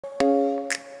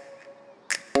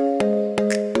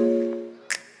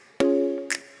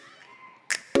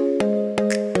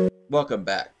Welcome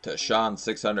back to Sean's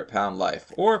 600-pound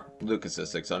life, or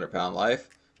Lucas's 600-pound life,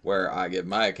 where I give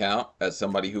my account as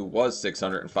somebody who was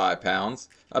 605 pounds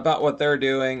about what they're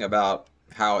doing, about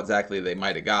how exactly they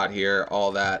might have got here,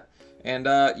 all that. And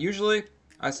usually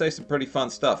I say some pretty fun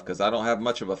stuff because I don't have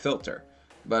much of a filter.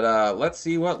 But let's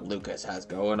see what Lucas has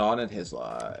going on in his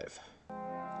life.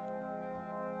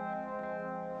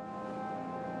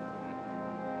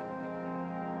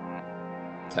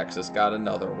 Texas got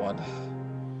another one.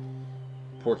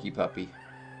 Porky puppy.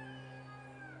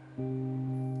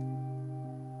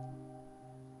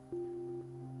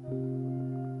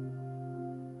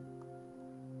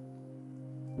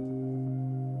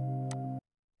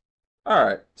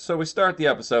 Alright, so we start the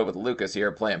episode with Lucas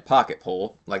here playing pocket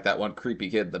pool, like that one creepy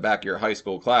kid in the back of your high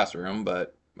school classroom,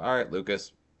 but alright,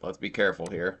 Lucas, let's be careful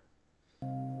here.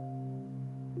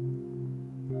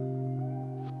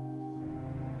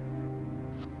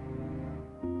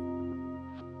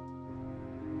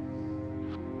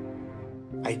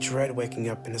 I dread waking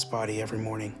up in this body every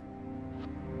morning.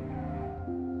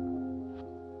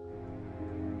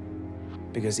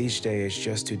 Because each day is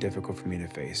just too difficult for me to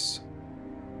face.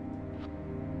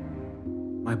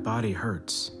 My body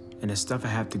hurts, and the stuff I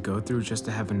have to go through just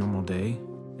to have a normal day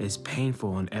is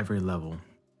painful on every level.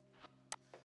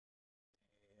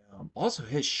 Also,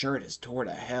 his shirt is torn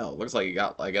to hell. Looks like he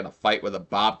got like in a fight with a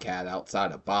bobcat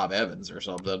outside of Bob Evans or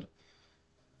something.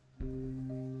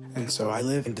 And so I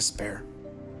live in despair.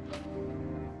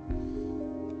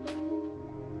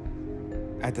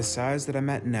 At the size that I'm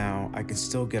at now, I can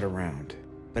still get around,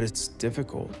 but it's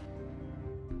difficult.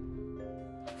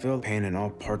 I feel pain in all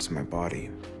parts of my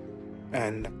body,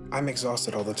 and I'm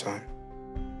exhausted all the time.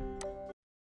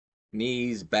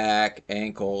 Knees, back,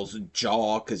 ankles,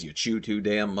 jaw, because you chew too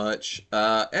damn much.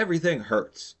 Everything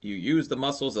hurts. You use the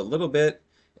muscles a little bit,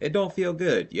 it don't feel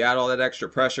good. You add all that extra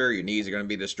pressure, your knees are going to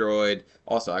be destroyed.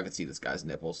 Also, I can see this guy's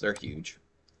nipples. They're huge.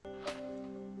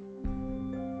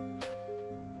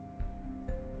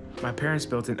 My parents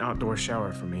built an outdoor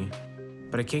shower for me,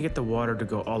 but I can't get the water to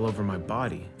go all over my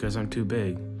body because I'm too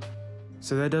big.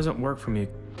 So that doesn't work for me.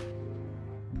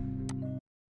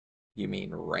 You mean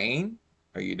rain?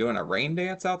 Are you doing a rain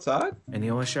dance outside? And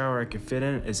the only shower I can fit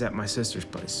in is at my sister's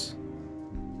place.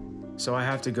 So I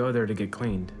have to go there to get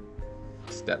cleaned.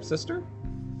 Stepsister?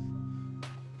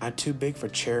 I'm too big for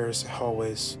chairs,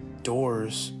 hallways,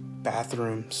 doors,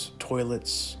 bathrooms,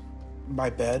 toilets,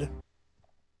 my bed.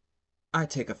 I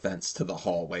take offense to the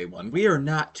hallway one. We are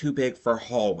not too big for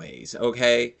hallways,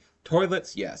 okay?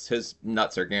 Toilets, yes, his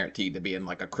nuts are guaranteed to be in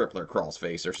like a crippler crawl's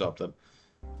face or something.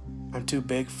 I'm too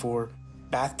big for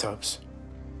bathtubs.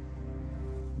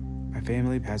 My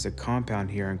family has a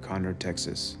compound here in Conroe,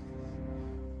 Texas.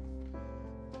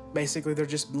 Basically, they're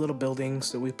just little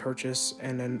buildings that we purchase,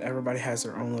 and then everybody has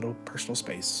their own little personal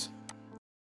space.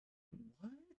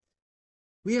 What?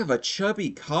 We have a chubby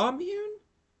commune?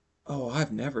 Oh,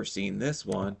 I've never seen this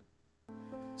one.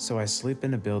 So I sleep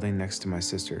in a building next to my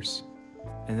sister's.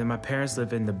 And then my parents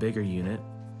live in the bigger unit.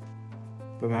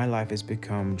 But my life has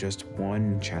become just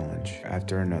one challenge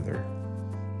after another.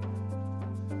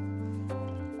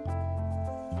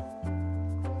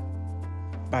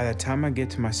 By the time I get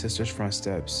to my sister's front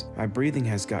steps, my breathing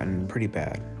has gotten pretty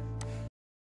bad.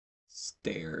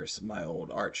 Stairs, my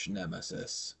old arch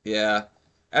nemesis. Yeah.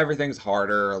 Everything's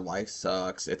harder, life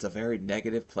sucks, it's a very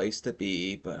negative place to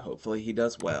be, but hopefully he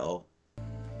does well.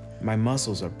 My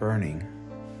muscles are burning.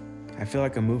 I feel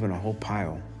like I'm moving a whole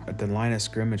pile at the line of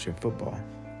scrimmage of football,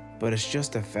 but it's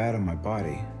just the fat on my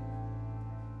body.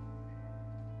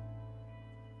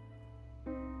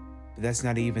 But that's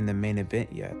not even the main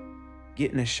event yet.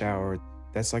 Get in a shower,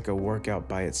 that's like a workout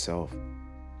by itself.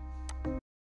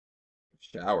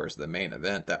 Shower's the main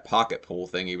event. That pocket pool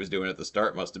thing he was doing at the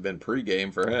start must have been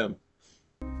pre-game for him.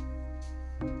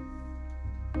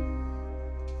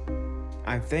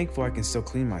 I'm thankful I can still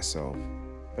clean myself,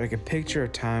 but I can picture a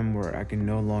time where I can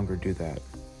no longer do that,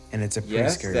 and it's a pretty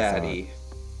scary Daddy.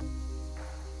 thought.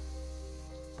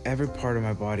 Every part of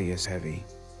my body is heavy,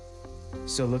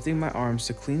 so lifting my arms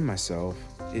to clean myself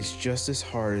is just as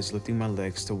hard as lifting my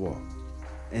legs to walk.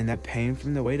 And that pain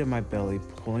from the weight of my belly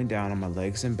pulling down on my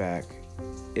legs and back,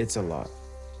 it's a lot.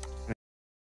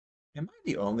 Am I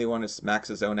the only one who smacks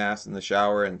his own ass in the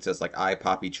shower and says like, "I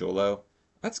Poppy Chulo"?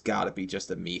 That's gotta be just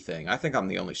a me thing. I think I'm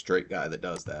the only straight guy that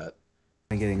does that.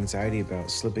 I get anxiety about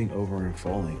slipping over and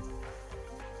falling.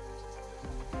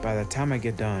 By the time I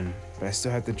get done, but I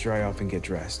still have to dry off and get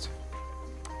dressed.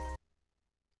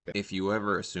 If you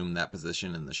ever assume that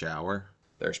position in the shower,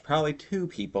 there's probably two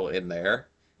people in there,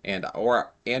 and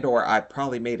or I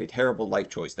probably made a terrible life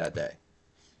choice that day.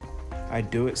 I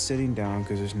do it sitting down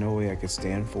because there's no way I could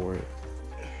stand for it.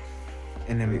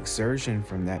 And an exertion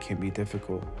from that can be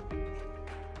difficult.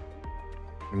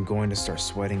 I'm going to start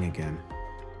sweating again.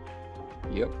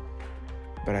 Yep.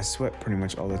 But I sweat pretty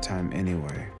much all the time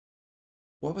anyway.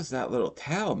 What was that little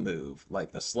towel move?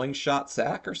 Like the slingshot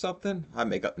sack or something? I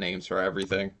make up names for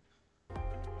everything.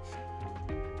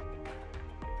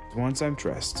 Once I'm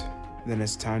dressed, then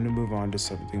it's time to move on to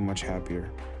something much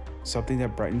happier. Something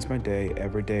that brightens my day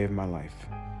every day of my life.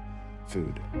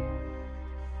 Food.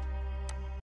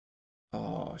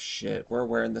 Oh shit, we're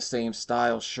wearing the same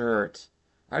style shirt.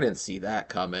 I didn't see that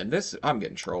coming. I'm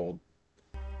getting trolled.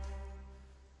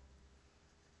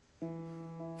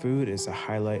 Food is the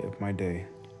highlight of my day.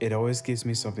 It always gives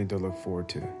me something to look forward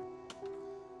to.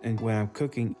 And when I'm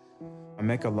cooking, I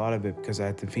make a lot of it because I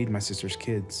have to feed my sister's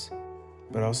kids.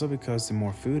 But also because the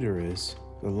more food there is,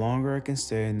 the longer I can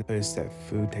stay in the place that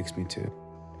food takes me to.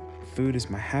 Food is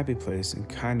my happy place and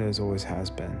kinda always has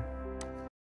been.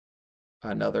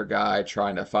 Another guy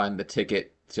trying to find the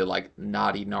ticket to like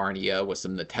Naughty Narnia with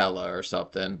some Nutella or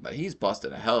something, but he's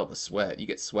busted a hell of a sweat. You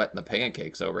get sweat in the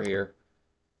pancakes over here.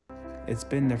 It's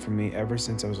been there for me ever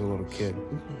since I was a little kid.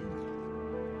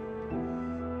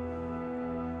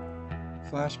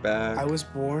 Flashback. I was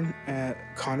born at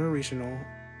Connor Regional.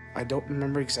 I don't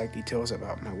remember exact details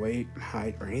about my weight,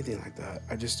 height, or anything like that.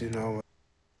 I just do know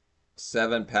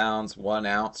 7 pounds, 1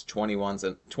 ounce, 21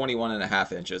 and a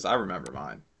half inches. I remember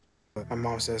mine. my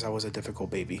mom says I was a difficult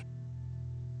baby.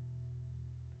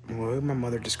 The way my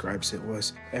mother describes it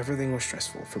was everything was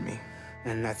stressful for me.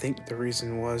 And I think the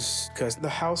reason was because the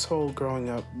household growing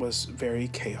up was very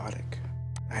chaotic.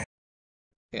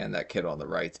 And that kid on the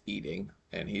right's eating,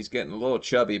 and he's getting a little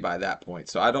chubby by that point.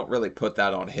 So I don't really put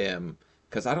that on him,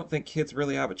 because I don't think kids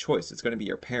really have a choice. It's going to be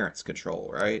your parents'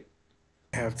 control, right?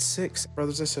 I have 6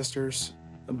 brothers and sisters,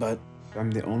 but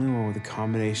I'm the only one with a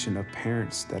combination of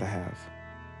parents that I have.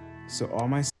 So all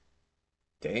my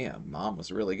Damn, mom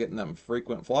was really getting them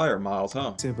frequent flyer miles,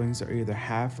 huh? siblings are either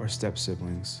half or step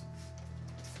siblings.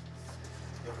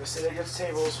 you'll go sit at your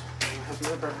tables and have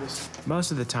your breakfast.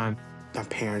 Most of the time, My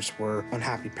parents were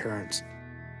unhappy parents.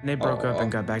 they broke up Aw.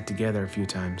 and got back together a few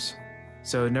times.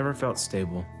 So it never felt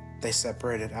stable. They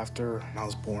separated after I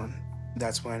was born.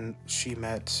 That's when she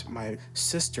met my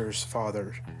sister's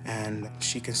father, and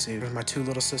she conceived my 2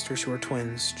 little sisters who are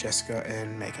twins, Jessica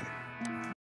and Megan.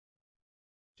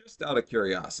 Just out of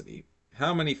curiosity,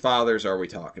 how many fathers are we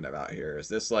talking about here? Is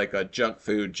this like a junk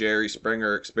food Jerry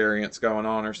Springer experience going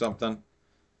on or something?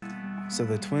 So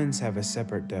the twins have a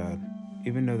separate dad.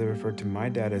 Even though they refer to my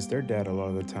dad as their dad a lot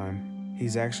of the time,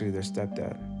 he's actually their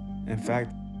stepdad. In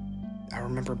fact, I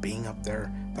remember being up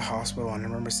there, the hospital, and I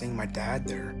remember seeing my dad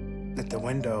there. At the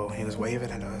window, he was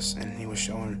waving at us, and he was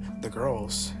showing the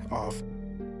girls off.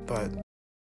 But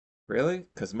Really?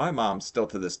 Because my mom still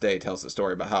to this day tells the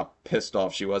story about how pissed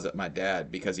off she was at my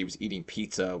dad because he was eating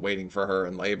pizza waiting for her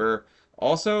in labor.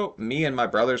 Also, me and my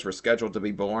brothers were scheduled to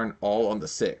be born all on the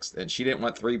 6th, and she didn't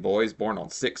want 3 boys born on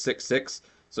 666,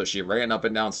 so she ran up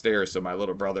and down stairs so my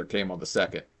little brother came on the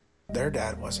 2nd. their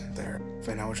dad wasn't there.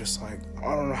 And I was just like,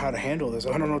 I don't know how to handle this.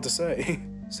 I don't know what to say.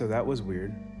 so that was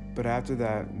weird. But after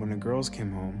that, when the girls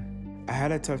came home, I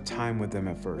had a tough time with them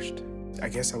at first. I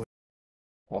guess I was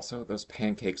Also, those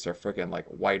pancakes are freaking like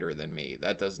whiter than me.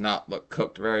 That does not look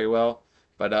cooked very well.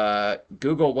 But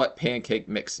Google what pancake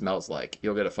mix smells like.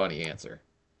 You'll get a funny answer.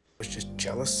 just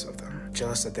jealous of them.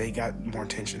 Jealous that they got more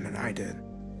attention than I did.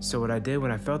 So what I did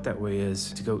when I felt that way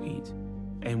is to go eat.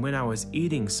 And when I was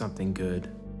eating something good,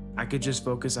 I could just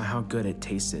focus on how good it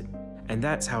tasted. And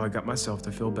that's how I got myself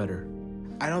to feel better.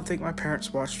 I don't think my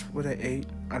parents watched what I ate.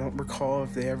 I don't recall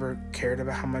if they ever cared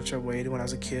about how much I weighed when I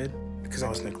was a kid, because I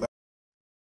was neglected.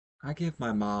 I give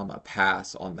my mom a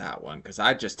pass on that one because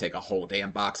I'd just take a whole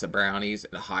damn box of brownies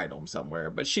and hide them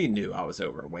somewhere. But she knew I was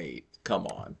overweight. Come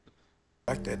on.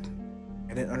 I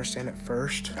didn't understand at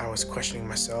first. I was questioning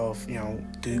myself,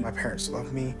 do my parents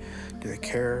love me? Do they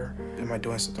care? Am I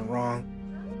doing something wrong?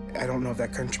 I don't know if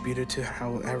that contributed to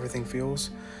how everything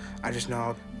feels. I just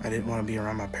know I didn't want to be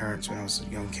around my parents when I was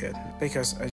a young kid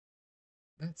because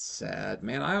That's sad,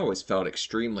 man. I always felt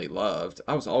extremely loved.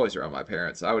 I was always around my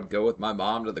parents. I would go with my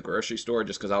mom to the grocery store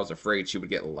just because I was afraid she would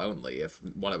get lonely if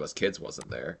one of us kids wasn't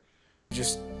there. I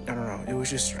don't know, it was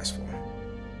just stressful.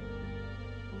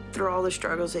 Through all the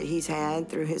struggles that he's had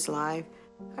through his life,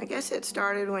 I guess it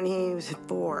started when he was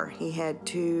 4. He had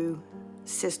 2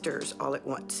 sisters all at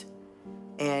once.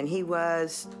 And he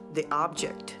was the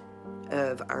object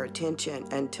of our attention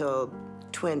until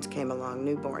twins came along,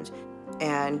 newborns.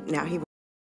 And now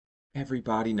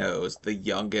Everybody knows the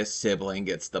youngest sibling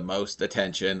gets the most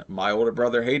attention. My older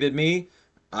brother hated me.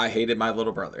 I hated my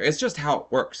little brother. It's just how it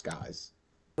works, guys.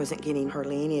 Wasn't getting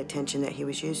hardly any attention that he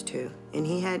was used to, and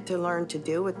he had to learn to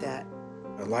deal with that.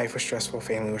 Life was stressful,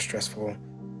 family was stressful.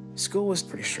 School was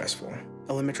pretty stressful.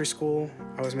 Elementary school,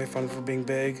 I was made fun of for being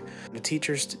big. The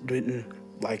teachers didn't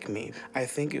like me. I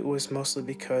think it was mostly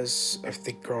because I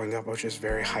think growing up I was just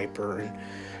very hyper and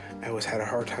I had a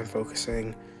hard time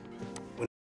focusing.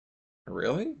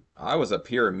 Really? I was a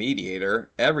peer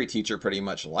mediator. Every teacher pretty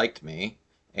much liked me.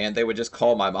 And they would just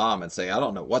call my mom and say, I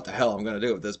don't know what the hell I'm going to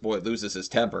do if this boy loses his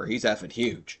temper. He's effing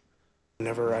huge.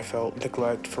 Whenever I felt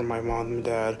neglect from my mom and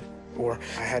dad, or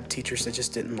I had teachers that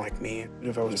just didn't like me,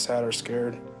 if I was sad or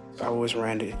scared, I always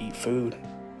ran to eat food.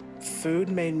 Food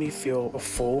made me feel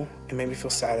full, it made me feel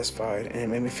satisfied, and it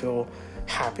made me feel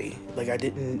happy. Like I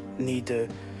didn't need to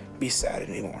be sad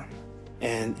anymore.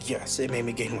 And yes, it made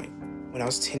me gain weight. When I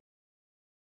was 10.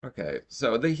 Okay,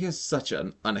 so he has such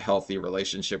an unhealthy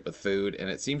relationship with food, and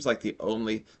it seems like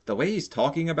the way he's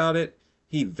talking about it,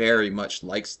 he very much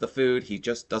likes the food. He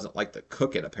just doesn't like to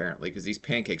cook it, apparently, because these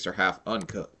pancakes are half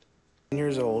uncooked. 10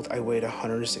 years old, I weighed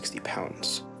 160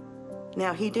 pounds.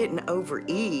 Now, he didn't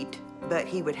overeat, but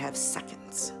he would have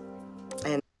seconds.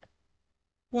 And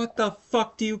What the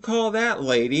fuck do you call that,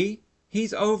 lady?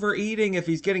 He's overeating if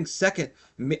he's getting second.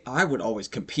 I would always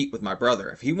compete with my brother.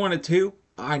 If he wanted 2,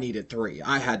 I needed 3.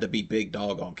 I had to be big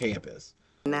dog on campus.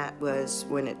 that was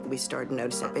when we started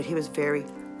noticing that he was very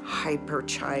hyper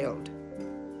child.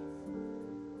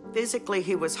 Physically,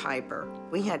 he was hyper.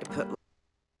 We had to put...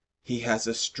 He has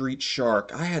a street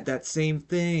shark. I had that same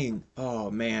thing.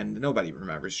 Oh man, nobody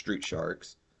remembers street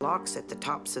sharks. locks at the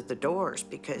tops of the doors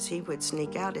because he would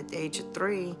sneak out at the age of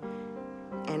 3,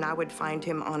 and I would find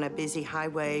him on a busy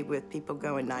highway with people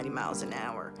going 90 miles an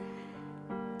hour.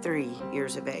 3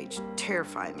 years of age.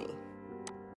 Terrify me.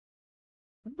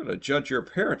 I'm gonna judge your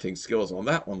parenting skills on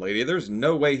that one, lady. There's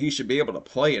no way he should be able to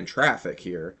play in traffic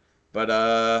here.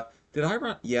 But, did I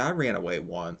run? Yeah, I ran away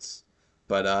once.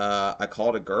 But, I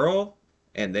called a girl,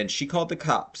 and then she called the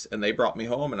cops, and they brought me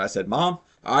home, and I said, Mom,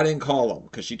 I didn't call them,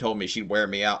 because she told me she'd wear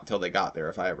me out until they got there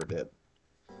if I ever did.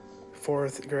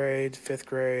 4th grade, 5th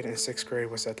grade, and 6th grade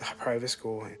was at the private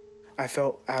school. I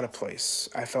felt out of place.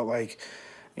 I felt like,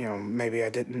 maybe I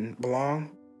didn't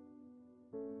belong.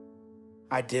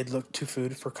 I did look to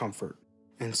food for comfort.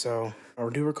 And so I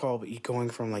do recall going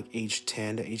from like age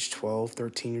 10 to age 12,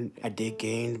 13, I did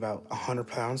gain about 100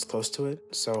 pounds, close to it.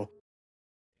 So.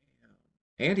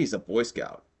 And he's a Boy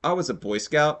Scout. I was a Boy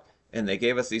Scout, and they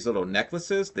gave us these little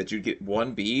necklaces that you'd get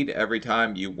 1 bead every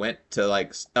time you went to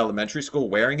like elementary school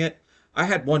wearing it. I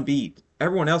had 1 bead.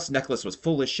 Everyone else's necklace was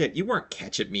full of shit. You weren't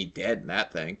catching me dead in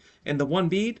that thing. And the 1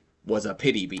 bead was a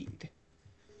pity bead.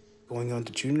 Going on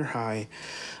to junior high,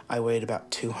 I weighed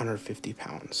about 250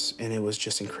 pounds, and it was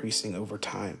just increasing over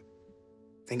time.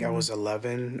 I think I was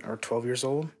 11 or 12 years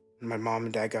old. My mom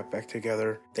and dad got back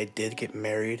together. They did get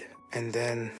married, and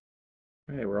then...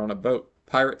 Hey, we're on a boat.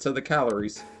 Pirates of the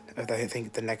calories. I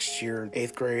think the next year,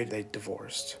 8th grade, they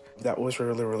divorced. That was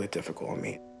really, really difficult on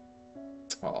me.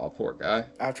 Aw, poor guy.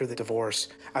 After the divorce,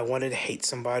 I wanted to hate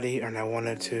somebody, and I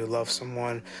wanted to love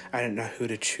someone. I didn't know who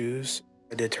to choose.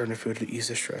 I did turn to food to ease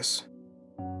the stress.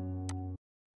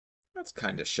 That's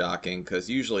kind of shocking, because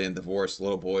usually in divorce,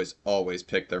 little boys always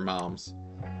pick their moms.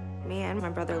 Me and my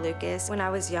brother Lucas, when I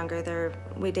was younger,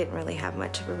 we didn't really have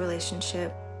much of a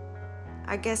relationship.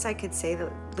 I guess I could say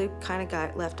that Luke kind of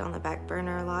got left on the back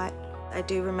burner a lot. I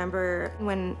do remember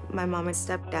when my mom and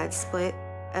stepdad split,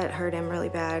 it hurt him really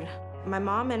bad. My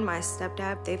mom and my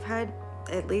stepdad, they've had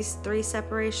at least 3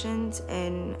 separations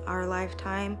in our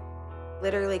lifetime.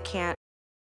 Literally can't.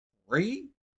 3?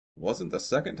 Wasn't the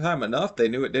second time enough? They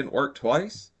knew it didn't work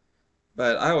twice?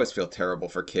 But I always feel terrible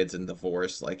for kids in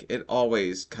divorce. Like, it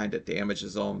always kind of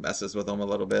damages them, messes with them a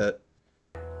little bit.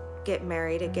 Get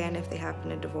married again if they happen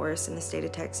to divorce in the state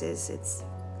of Texas. It's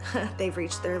they've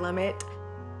reached their limit.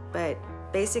 But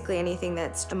basically anything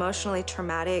that's emotionally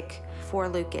traumatic for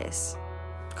Lucas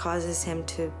causes him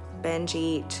to binge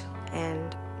eat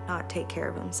and not take care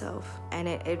of himself. And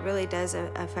it really does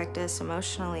affect us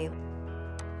emotionally.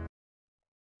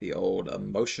 The old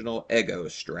emotional ego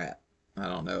strat. I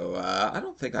don't know. I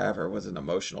don't think I ever was an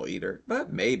emotional eater,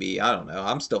 but maybe. I don't know.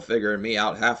 I'm still figuring me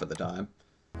out half of the time.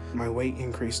 My weight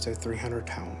increased to 300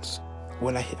 pounds.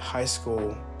 When I hit high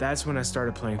school... That's when I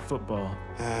started playing football.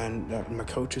 And my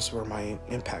coaches were my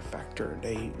impact factor.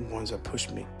 They ones that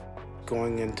pushed me.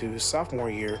 Going into sophomore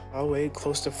year, I weighed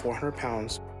close to 400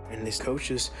 pounds. And these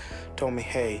coaches told me,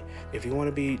 hey, if you want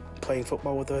to be playing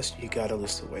football with us, you got to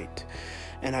lose the weight.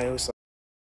 And I was like...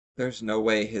 There's no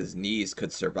way his knees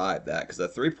could survive that, because a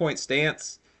 3-point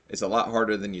stance is a lot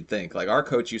harder than you'd think. Like, our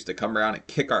coach used to come around and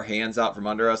kick our hands out from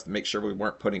under us to make sure we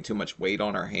weren't putting too much weight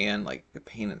on our hand. Like, a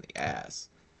pain in the ass.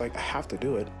 Like, I have to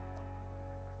do it.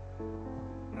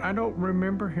 I don't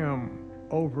remember him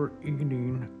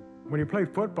overeating. When he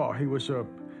played football, he was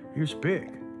big.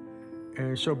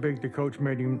 And so big the coach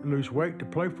made him lose weight to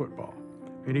play football.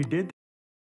 And he did.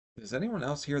 Does anyone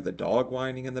else hear the dog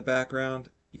whining in the background?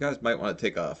 You guys might want to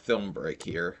take a film break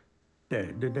here.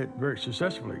 Did that very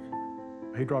successfully.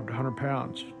 He dropped 100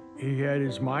 pounds. He had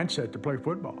his mindset to play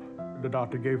football. The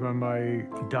doctor gave him a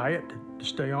diet to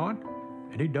stay on,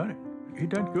 and he done it. He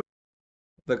done good.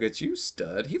 Look at you,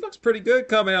 stud. He looks pretty good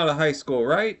coming out of high school,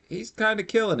 right? He's kind of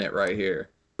killing it right here.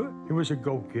 He was a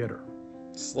go-getter.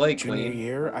 Slay Junior queen.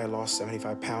 year, I lost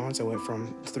 75 pounds. I went from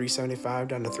 375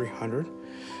 down to 300.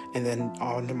 And then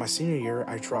on to my senior year,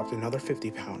 I dropped another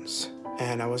 50 pounds.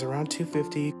 And I was around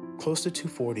 250, close to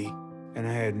 240. And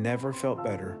I had never felt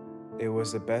better. It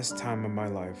was the best time of my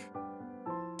life.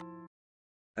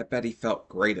 I bet he felt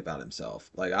great about himself.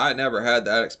 Like, I never had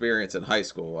that experience in high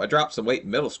school. I dropped some weight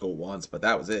in middle school once, but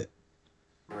that was it.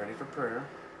 Ready for prayer?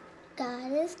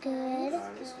 God is good.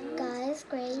 God is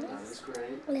great.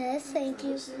 Let us thank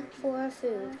you for our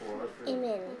food.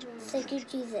 Amen. Thank you,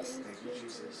 Jesus.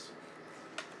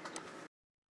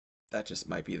 That just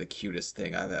might be the cutest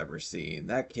thing I've ever seen.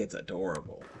 That kid's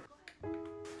adorable.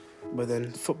 But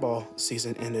then football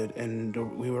season ended and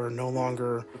we were no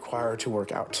longer required to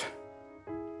work out.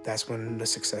 That's when the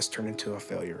success turned into a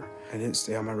failure. I didn't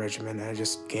stay on my regimen and I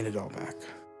just gained it all back.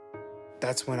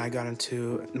 That's when I got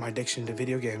into my addiction to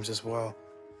video games as well.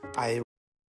 Oh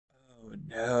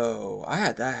no, I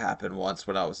had that happen once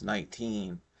when I was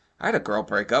 19. I had a girl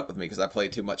break up with me because I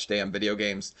played too much damn video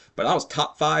games, but I was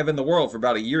top 5 in the world for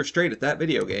about a year straight at that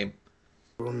video game.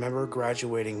 I remember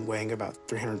graduating weighing about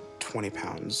 320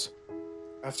 pounds.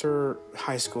 After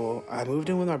high school, I moved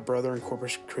in with my brother in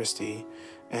Corpus Christi,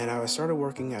 and I started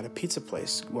working at a pizza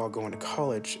place while going to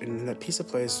college. And in that pizza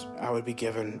place, I would be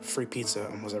given free pizza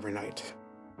almost every night.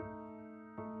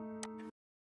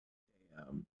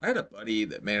 I had a buddy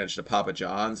that managed a Papa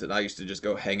John's, and I used to just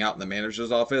go hang out in the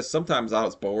manager's office. Sometimes I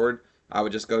was bored. I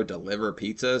would just go deliver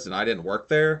pizzas, and I didn't work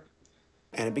there.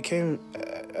 And it became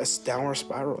a downward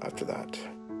spiral after that.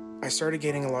 I started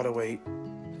gaining a lot of weight.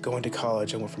 Going to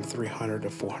college, I went from 300 to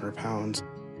 400 pounds,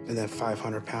 and then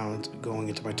 500 pounds going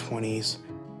into my 20s.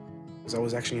 I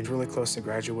was actually really close to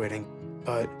graduating,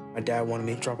 but my dad wanted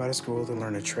me to drop out of school to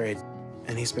learn a trade,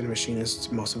 and he's been a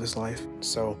machinist most of his life,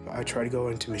 so I tried to go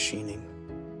into machining.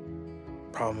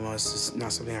 Problem was, it's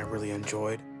not something I really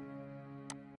enjoyed.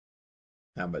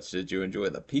 How much did you enjoy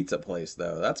the pizza place,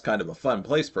 though? That's kind of a fun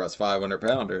place for us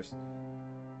 500-pounders.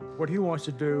 What he wants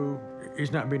to do,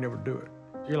 he's not being able to do it.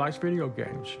 He likes video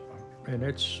games, and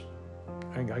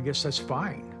I guess that's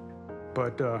fine.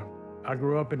 But I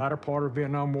grew up in the latter part of the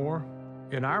Vietnam War.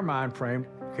 In our mind frame,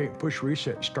 you can't push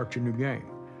reset and start your new game.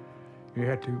 You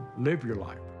have to live your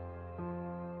life.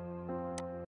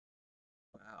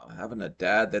 Wow, having a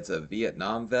dad that's a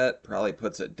Vietnam vet probably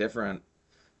puts it different,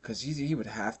 because he would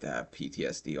have to have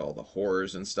PTSD, all the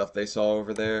horrors and stuff they saw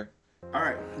over there. All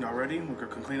right, y'all ready? We're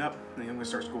gonna clean up, and then I'm gonna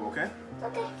start school, okay?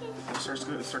 Okay.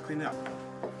 Let's start cleaning up.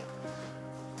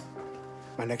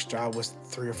 My next job was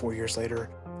 3 or 4 years later.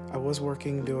 I was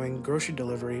working doing grocery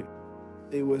delivery.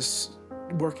 It was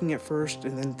working at first,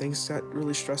 and then things got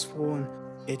really stressful, and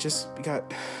it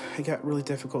got really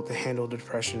difficult to handle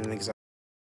depression and anxiety.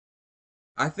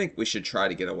 I think we should try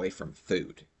to get away from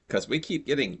food, because we keep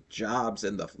getting jobs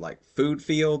in the food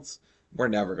fields. We're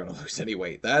never going to lose any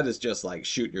weight. That is just like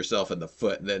shooting yourself in the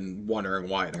foot and then wondering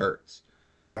why it hurts.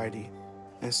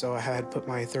 And so I had put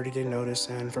my 30-day notice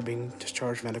in for being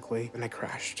discharged medically, and I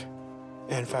crashed.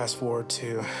 And fast forward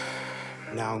to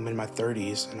now I'm in my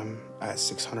 30s, and I'm at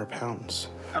 600 pounds.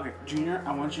 Okay, Junior,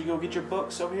 I want you to go get your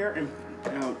books over here and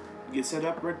get set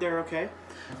up right there, okay?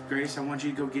 Grace, I want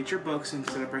you to go get your books and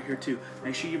set up right here, too.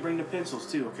 Make sure you bring the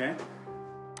pencils, too, okay?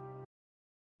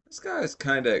 This guy's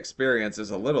kind of experience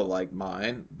is a little like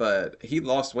mine, but he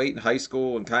lost weight in high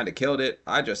school and kind of killed it.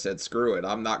 I just said, screw it,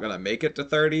 I'm not going to make it to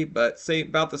 30, but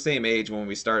about the same age when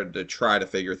we started to try to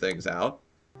figure things out.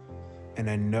 And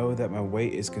I know that my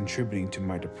weight is contributing to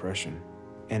my depression,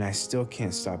 and I still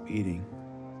can't stop eating.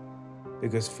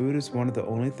 Because food is one of the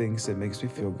only things that makes me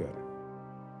feel good.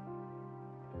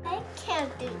 I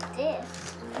can't do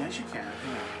this. Yes, you can.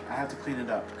 Hang on. I have to clean it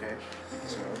up, okay?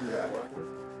 So I'll do that.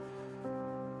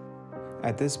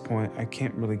 At this point, I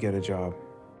can't really get a job,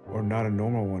 or not a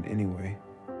normal one anyway.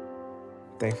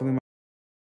 Thankfully,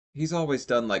 He's always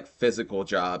done physical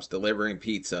jobs, delivering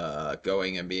pizza,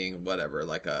 going and being whatever,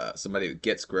 somebody who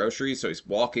gets groceries, so he's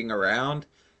walking around.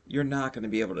 You're not going to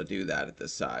be able to do that at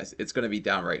this size. It's going to be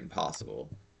downright impossible.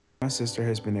 My sister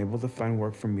has been able to find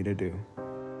work for me to do.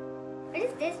 What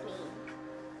does this mean?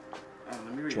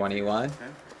 Let me read 21. it.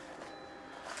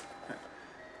 Okay.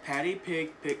 Patty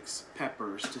Pig picks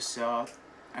peppers to sell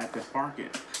at the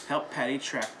market. Help Patty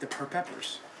track her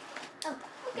peppers. Oh,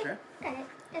 okay. Got it.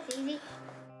 That's easy.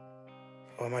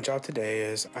 Well, my job today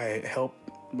is I help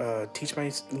teach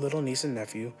my little niece and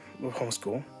nephew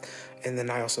homeschool, and then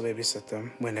I also babysit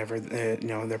them whenever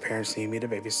their parents need me to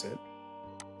babysit.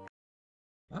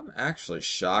 I'm actually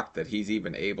shocked that he's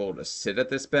even able to sit at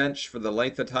this bench for the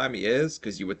length of time he is,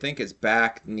 because you would think his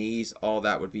back, knees, all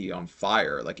that would be on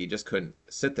fire. Like, he just couldn't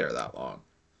sit there that long.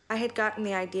 I had gotten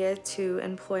the idea to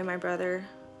employ my brother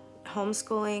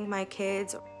homeschooling my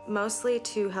kids, mostly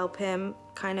to help him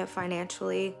kind of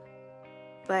financially.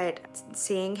 But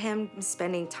seeing him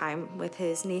spending time with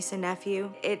his niece and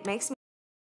nephew, it makes me...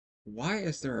 Why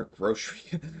is there a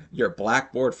grocery? Your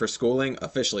blackboard for schooling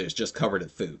officially is just covered in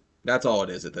food. That's all it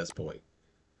is at this point.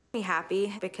 me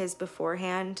happy because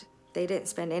beforehand they didn't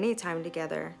spend any time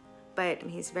together. But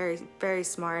he's very, very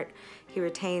smart. He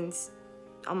retains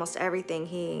almost everything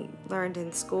he learned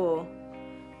in school.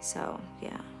 So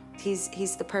yeah,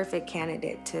 he's the perfect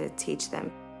candidate to teach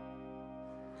them.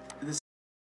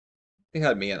 They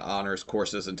had me in honors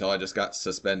courses until I just got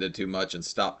suspended too much and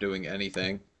stopped doing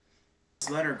anything. This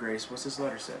letter, Grace, what's this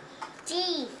letter say?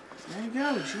 G. There you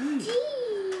go, G. G.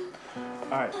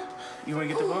 All right, you want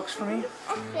to get the books for me?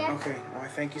 Yeah. Okay, all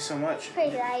right, thank you so much.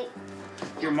 Pretty light.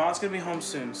 Your mom's gonna be home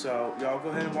soon, so y'all go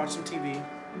ahead and watch some TV,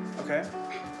 okay?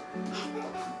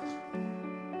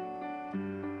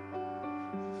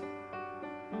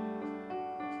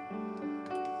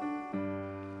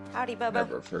 Howdy, Bubba.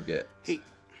 Never forget. Hey.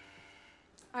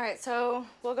 All right, so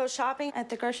we'll go shopping at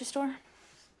the grocery store.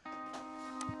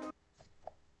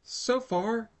 So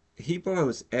far, he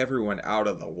blows everyone out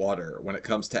of the water when it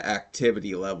comes to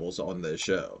activity levels on this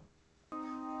show.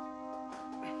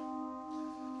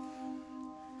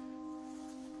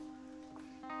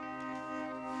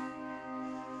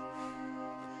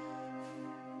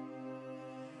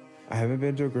 I haven't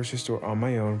been to a grocery store on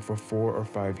my own for 4 or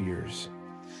 5 years.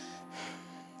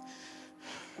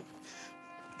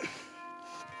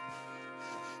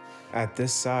 At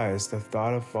this size, the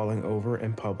thought of falling over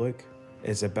in public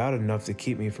is about enough to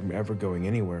keep me from ever going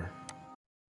anywhere.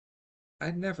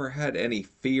 I never had any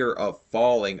fear of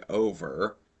falling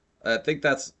over. I think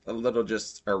that's a little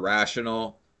just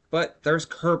irrational. But there's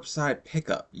curbside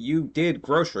pickup. You did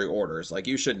grocery orders. Like,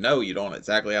 you should know you don't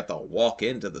exactly have to walk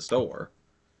into the store.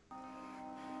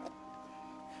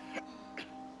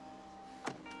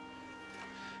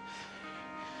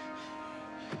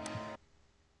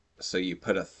 So you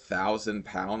put 1,000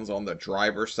 pounds on the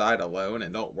driver's side alone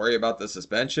and don't worry about the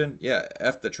suspension? Yeah,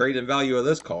 F the trade-in value of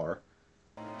this car.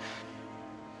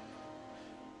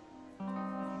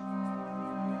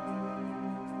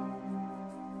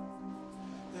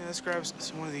 Yeah, let's grab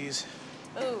some one of these.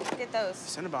 Ooh, get those.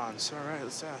 Cinnabons. All right,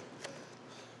 let's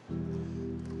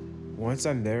Once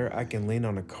I'm there, I can lean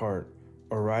on a cart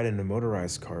or ride in a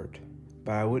motorized cart,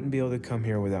 but I wouldn't be able to come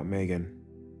here without Megan.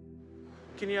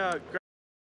 Can you grab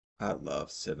I love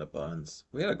Cinnabuns.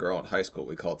 We had a girl in high school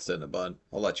we called Cinnabun.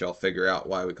 I'll let y'all figure out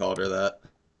why we called her that.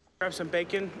 some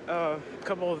bacon? A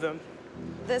couple of them.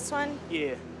 This one?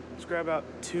 Yeah, let's grab out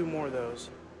 2 more of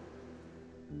those.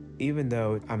 Even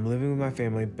though I'm living with my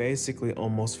family basically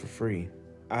almost for free,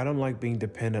 I don't like being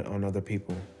dependent on other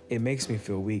people. It makes me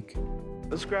feel weak.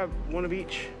 Let's grab 1 of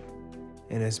each.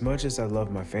 And as much as I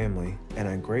love my family, and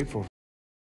I'm grateful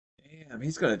Damn,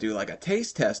 he's gonna do like a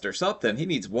taste test or something. He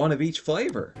needs 1 of each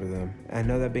flavor. for them, I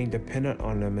know that being dependent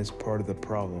on them is part of the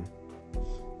problem.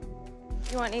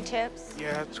 You want any chips?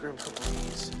 Yeah, let's grab a couple of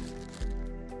these.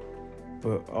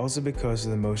 But also because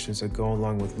of the emotions that go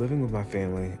along with living with my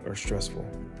family are stressful.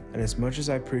 And as much as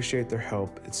I appreciate their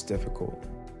help, it's difficult.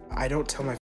 I don't tell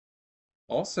my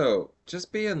Also,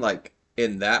 just being like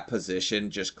in that position,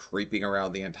 just creeping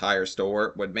around the entire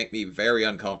store would make me very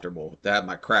uncomfortable to have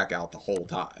my crack out the whole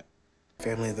time.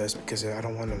 family this because I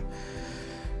don't want them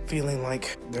feeling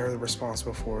like they're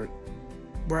responsible for it.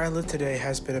 Where I live today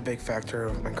has been a big factor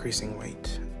of increasing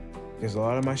weight. Because a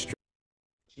lot of my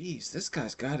Jeez, this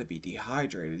guy's gotta be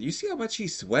dehydrated. You see how much he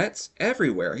sweats?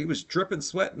 Everywhere. He was dripping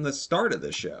sweat in the start of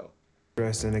the show.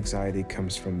 stress and anxiety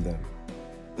comes from them.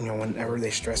 You know, whenever they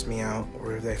stress me out,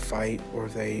 or if they fight, or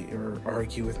if they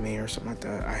argue with me or something like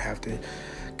that, I have to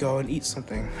go and eat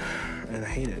something, and I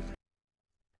hate it.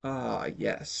 Ah,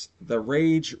 yes. The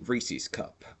Rage Reese's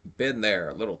Cup. Been there.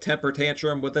 A little temper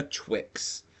tantrum with a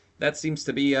Twix. That seems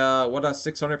to be what us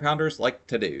 600-pounders like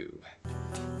to do.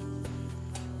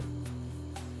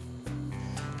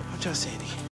 Just Eddie.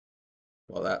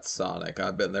 Well, that's Sonic.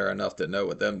 I've been there enough to know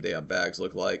what them damn bags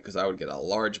look like, because I would get a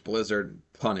large blizzard,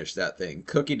 punish that thing.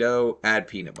 Cookie dough, add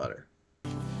peanut butter.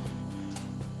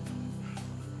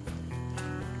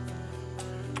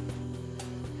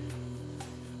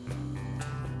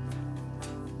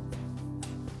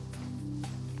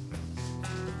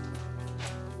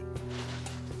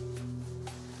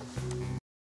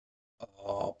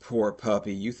 Oh, poor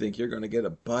puppy. You think you're gonna get a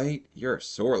bite? You're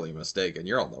sorely mistaken.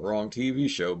 You're on the wrong TV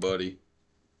show, buddy.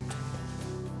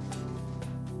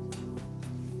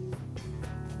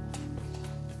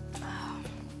 I'm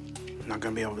not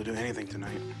gonna be able to do anything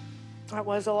tonight. That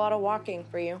was a lot of walking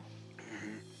for you.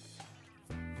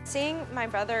 Seeing my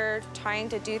brother trying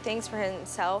to do things for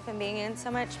himself and being in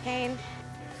so much pain,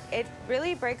 it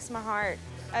really breaks my heart.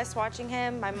 Us watching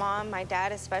him, my mom, my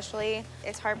dad especially,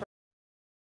 it's heartbreaking.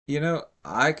 You know,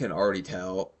 I can already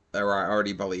tell, or I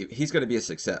already believe, he's going to be a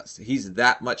success. He's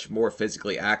that much more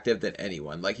physically active than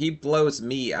anyone. Like, he blows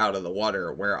me out of the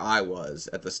water where I was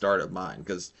at the start of mine,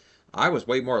 because I was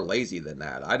way more lazy than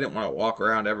that. I didn't want to walk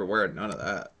around everywhere, none of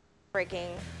that.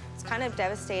 Breaking. It's kind of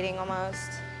devastating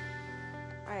almost.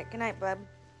 All right, good night, bub.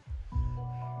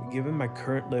 Given my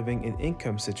current living and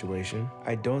income situation,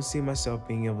 I don't see myself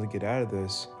being able to get out of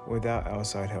this without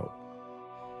outside help.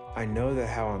 I know that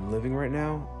how I'm living right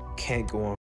now can't go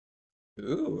on.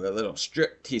 Ooh, a little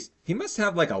strip tease. He must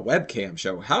have like a webcam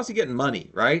show. How's he getting money,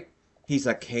 right? He's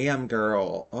a cam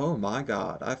girl. Oh my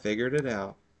God, I figured it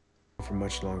out. For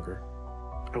much longer.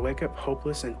 I wake up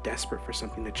hopeless and desperate for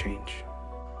something to change.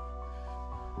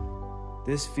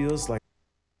 This feels like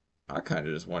I kind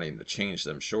of just want him to change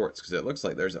them shorts because it looks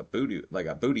like there's a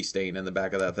booty stain in the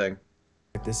back of that thing.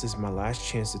 this is my last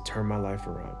chance to turn my life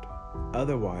around.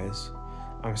 Otherwise,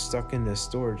 I'm stuck in this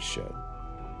storage shed.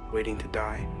 Waiting to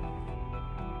die.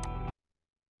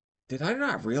 Did I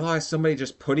not realize somebody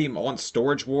just put him on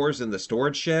Storage Wars in the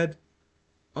storage shed?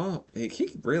 Oh, he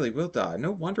really will die.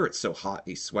 No wonder it's so hot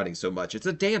he's sweating so much. It's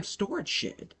a damn storage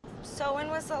shed. So when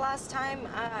was the last time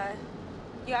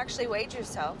you actually weighed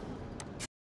yourself?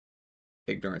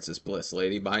 Ignorance is bliss,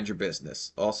 lady. Mind your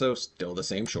business. Also, still the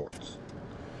same shorts.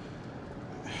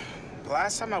 The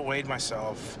last time I weighed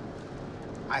myself,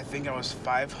 I think I was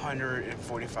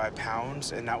 545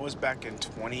 pounds, and that was back in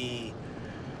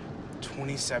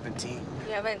 2017.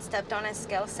 You haven't stepped on a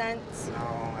scale since?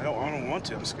 No, I don't want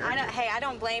to. I'm scared. Hey, I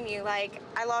don't blame you. Like,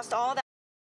 I lost all that.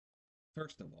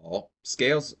 First of all,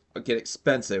 scales get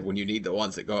expensive when you need the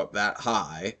ones that go up that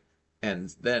high.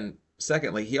 And then,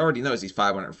 secondly, he already knows he's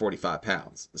 545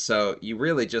 pounds. So you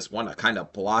really just want to kind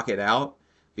of block it out,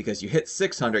 because you hit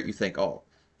 600, you think, oh,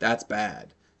 that's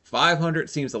bad. 500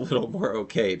 seems a little more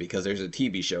okay because there's a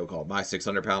TV show called My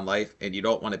 600 Pound Life, and you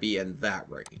don't want to be in that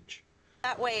range.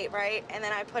 That weight, right? And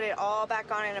then I put it all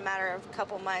back on in a matter of a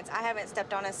couple months. I haven't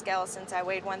stepped on a scale since I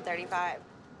weighed 135.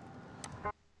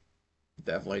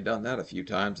 Definitely done that a few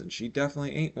times, and she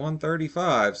definitely ain't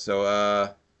 135, so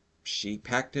she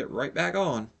packed it right back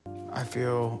on. I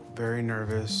feel very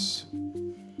nervous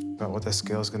about what the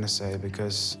scale's gonna say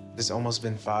because it's almost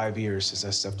been 5 years since I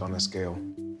stepped on a scale.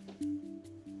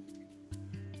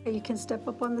 You can step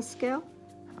up on the scale?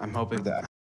 I'm hoping that.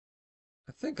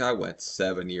 I think I went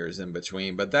 7 years in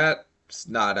between, but that's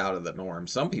not out of the norm.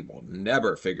 Some people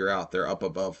never figure out they're up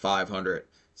above 500.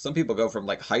 Some people go from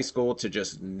like high school to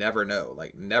just never know,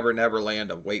 like never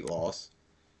land of weight loss.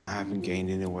 I haven't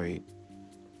gained any weight,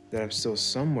 that I'm still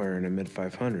somewhere in the mid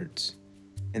 500s,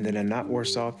 and that I'm not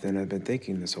worse off than I've been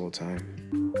thinking this whole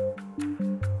time.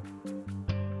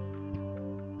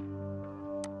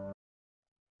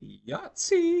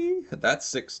 Yahtzee! That's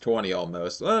 620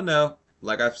 almost. Oh no,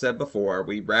 like I've said before,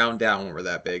 we round down when we're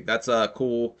that big. That's a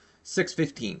cool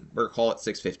 615. We're gonna call it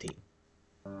 615.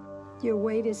 Your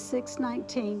weight is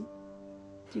 619.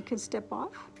 You can step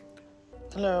off.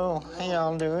 Hello, how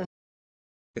y'all doing?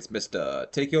 It's Mr.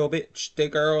 Take Your Bitch,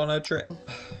 Take Her on a Trip.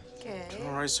 Okay.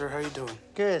 All right, sir. How you doing?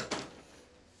 Good.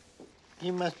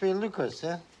 You must be Lucas,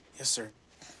 huh? Yes, sir.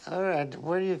 All right,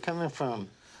 where are you coming from?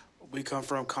 We come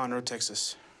from Conroe,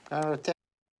 Texas.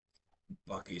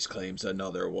 Bucky's claims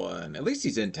another one. At least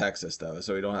he's in Texas, though,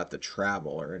 so we don't have to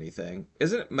travel or anything.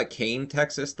 Isn't McCain,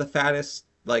 Texas, the fattest,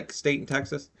 like, state in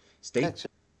Texas? Texas.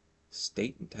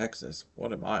 State in Texas?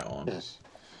 What am I on? Yes.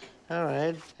 All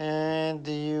right, and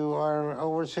you are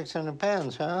over 600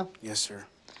 pounds, huh? Yes, sir.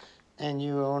 And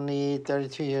you only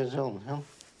 32 years old, huh?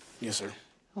 Yes, sir.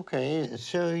 Okay,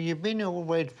 so you've been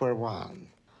overweight for a while.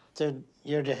 So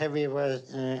you're the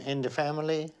heaviest in the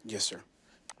family? Yes, sir.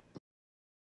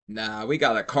 Nah, we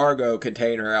got a cargo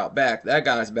container out back. That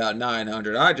guy's about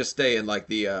 900. I just stay in, like,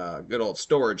 the good old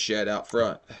storage shed out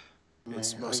front.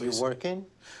 It's Are mostly. you working?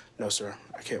 No, sir,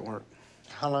 I can't work.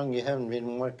 How long you haven't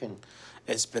been working?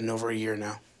 It's been over a year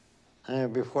now.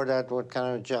 Before that, what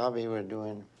kind of job you were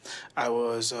doing? I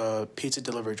was a pizza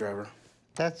delivery driver.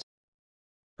 That's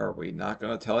Are we not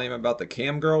going to tell him about the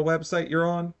cam girl website you're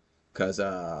on? Because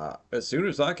as soon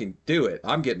as I can do it,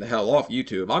 I'm getting the hell off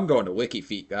YouTube. I'm going to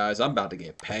WikiFeet, guys. I'm about to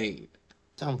get paid.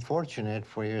 unfortunate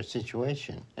for your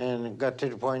situation. And it got to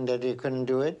the point that you couldn't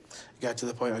do it? It got to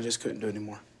the point I just couldn't do it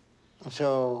anymore.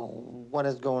 So what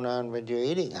is going on with your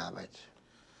eating habits?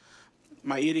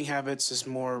 My eating habits is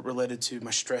more related to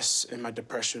my stress and my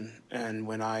depression. And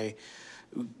when I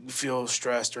feel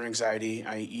stressed or anxiety,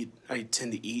 I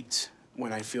tend to eat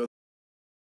when I feel.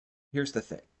 Here's the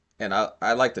thing, and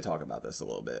I like to talk about this a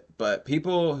little bit, but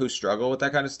people who struggle with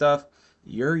that kind of stuff,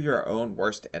 you're your own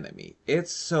worst enemy.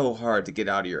 It's so hard to get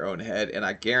out of your own head, and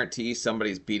I guarantee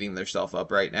somebody's beating themselves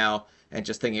up right now and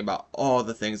just thinking about all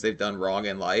the things they've done wrong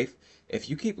in life. If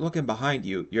you keep looking behind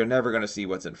you, you're never going to see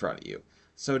what's in front of you.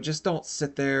 So just don't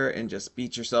sit there and just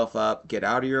beat yourself up. Get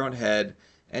out of your own head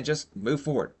and just move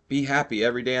forward. Be happy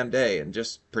every damn day and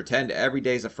just pretend every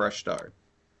day's a fresh start.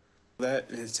 That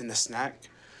it's in the snack,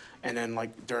 and then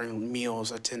like during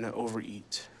meals, I tend to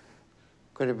overeat.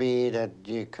 Could it be that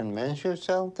you convince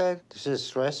yourself that this is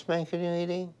stress making you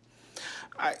eating?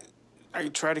 I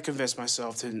try to convince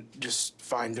myself to just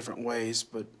find different ways,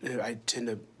 but I tend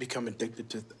to become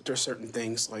addicted to certain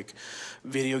things like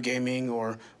video gaming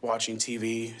or watching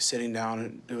TV, sitting down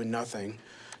and doing nothing.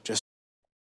 Just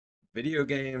Video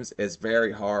games is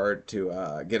very hard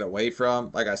to get away from.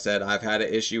 Like I said, I've had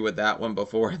an issue with that one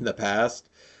before in the past,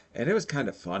 and it was kind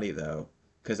of funny though,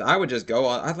 because I would just go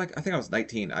on. I think I was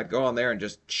 19. I'd go on there and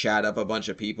just chat up a bunch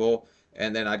of people,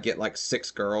 and then I'd get like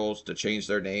 6 girls to change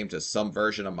their name to some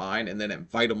version of mine, and then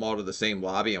invite them all to the same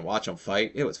lobby and watch them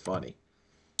fight. It was funny.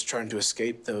 trying to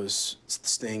escape those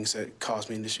things that cause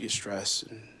me to get stress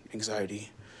and anxiety.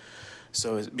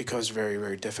 So it becomes very,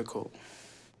 very difficult.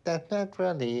 That's not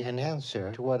really an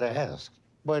answer to what I asked.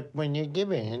 But when you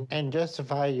give in and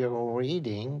justify your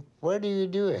overeating, where do you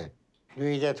do it? You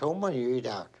eat at home or you eat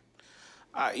out?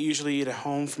 I usually eat at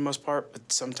home for the most part,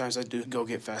 but sometimes I do go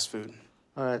get fast food.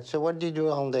 All right, so what do you do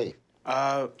all day?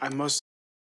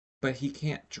 But he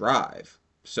can't drive,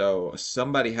 so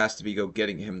somebody has to be go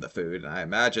getting him the food, and I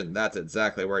imagine that's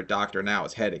exactly where Dr. Now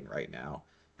is heading right now.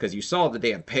 Because you saw the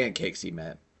damn pancakes he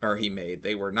made.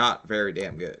 They were not very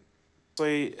damn good.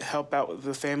 I help out with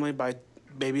the family by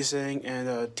babysitting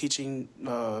and teaching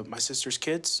my sister's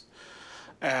kids.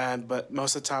 But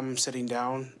most of the time I'm sitting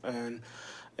down, and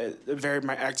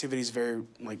my activity is very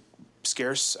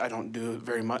scarce. I don't do it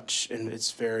very much, and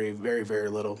it's very, very, very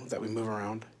little that we move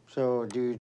around. So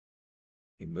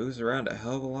He moves around a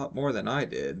hell of a lot more than I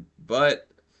did, but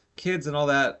kids and all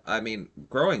that, I mean,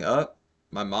 growing up,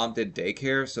 my mom did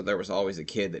daycare, so there was always a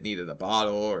kid that needed a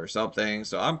bottle or something,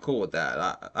 so I'm cool with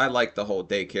that. I like the whole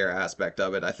daycare aspect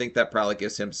of it. I think that probably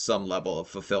gives him some level of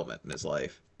fulfillment in his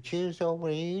life. choose to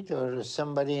overeat, or does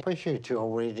somebody push you to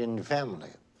overeat in the family?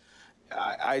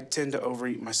 I tend to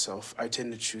overeat myself. I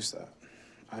tend to choose that.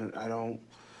 I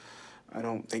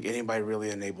don't think anybody really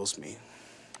enables me.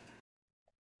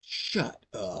 Shut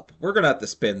up. We're gonna have to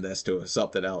spin this to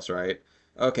something else, right?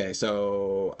 Okay,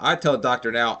 so I tell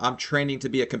Dr. Now I'm training to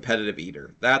be a competitive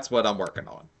eater. That's what I'm working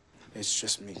on. It's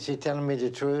just me. Is he telling me the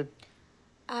truth?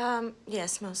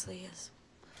 Yes, mostly, yes.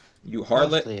 You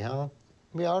harlot. Mostly, huh?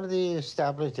 We already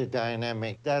established the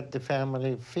dynamic that the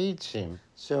family feeds him.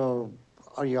 So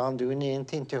are you all doing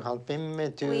anything to help him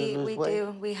to lose weight? We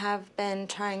do. We have been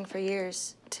trying for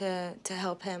years to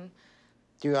help him.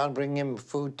 Do you all bring him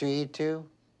food to eat too?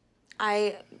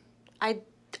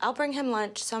 I'll bring him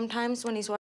lunch sometimes when he's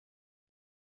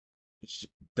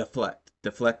Deflect,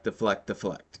 deflect, deflect,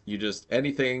 deflect. You just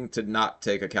anything to not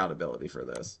take accountability for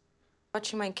this.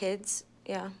 watching my kids.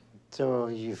 Yeah. So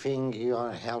you think you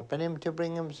are helping him to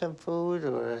bring him some food,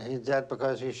 or is that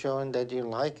because you're showing that you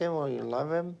like him or you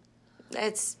love him?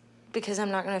 It's because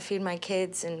I'm not going to feed my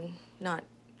kids and not,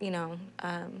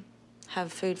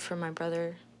 have food for my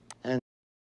brother.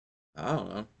 I don't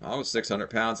know. I was 600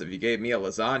 pounds. If you gave me a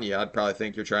lasagna, I'd probably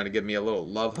think you're trying to give me a little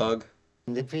love hug.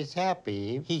 And if he's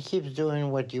happy, he keeps doing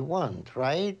what you want,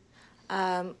 right?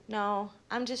 No,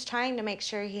 I'm just trying to make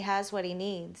sure he has what he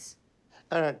needs.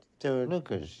 All right, so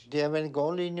Lucas, do you have any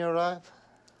goal in your life?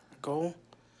 Goal?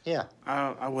 Yeah.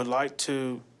 I would like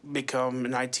to become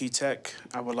an IT tech.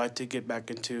 I would like to get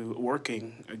back into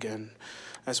working again.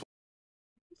 It's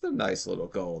a nice little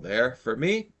goal there. For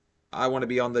me, I want to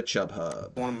be on the Chub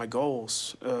Hub. One of my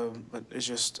goals, but it's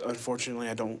just unfortunately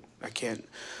I can't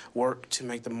work to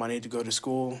make the money to go to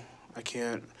school. I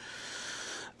can't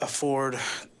afford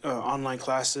online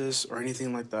classes or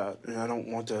anything like that. And I don't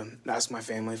want to ask my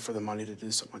family for the money to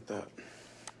do something like that.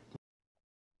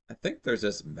 I think there's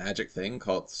this magic thing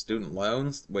called student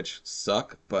loans, which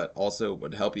suck, but also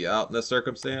would help you out in this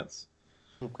circumstance.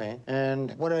 Okay.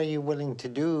 And what are you willing to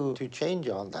do to change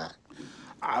all that?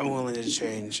 I'm willing to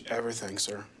change everything,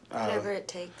 sir. Whatever it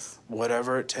takes.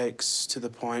 Whatever it takes, to the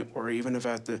point where even if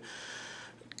I have to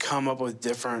come up with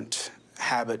different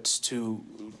habits to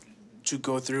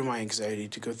go through my anxiety,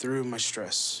 to go through my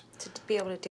stress. To be able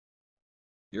to do.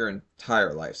 Your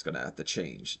entire life's gonna have to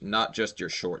change, not just your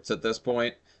shorts at this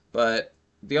point, but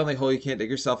the only hole you can't dig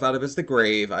yourself out of is the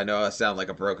grave. I know I sound like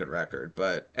a broken record,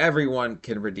 but everyone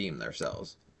can redeem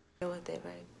themselves. Deal with it,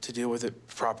 right? To deal with it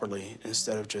properly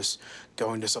instead of just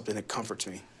going to something that comforts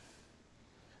me.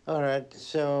 All right,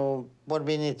 so what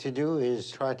we need to do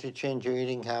is try to change your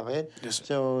eating habit. Yes.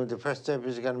 So the first step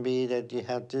is going to be that you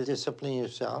have to discipline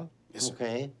yourself. Yes.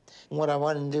 Okay. What I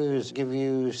want to do is give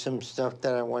you some stuff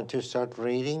that I want to start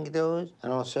reading those,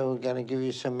 and also going to give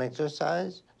you some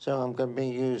exercise. So I'm going to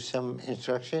bring you some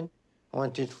instruction. I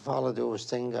want you to follow those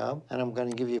things up, and I'm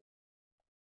going to give you.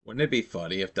 Wouldn't it be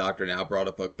funny if Dr. Now brought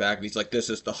a book back and he's like,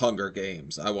 this is the Hunger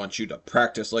Games. I want you to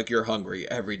practice like you're hungry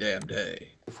every damn day.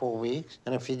 4 weeks,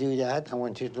 and if you do that, I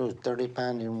want you to lose 30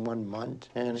 pounds in 1 month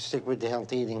and stick with the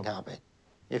healthy eating habit.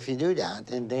 If you do that,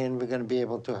 and then we're going to be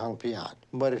able to help you out.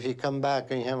 But if you come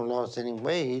back and you haven't lost any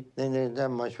weight, then there's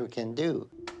not much we can do.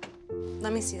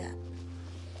 Let me see that.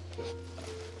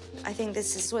 I think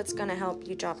this is what's gonna help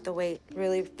you drop the weight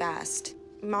really fast.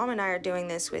 Mom and I are doing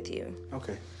this with you.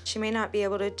 Okay. She may not be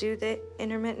able to do the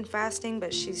intermittent fasting,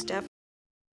 but she's definitely.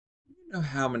 You know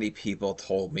how many people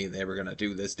told me they were gonna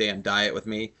do this damn diet with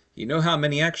me? You know how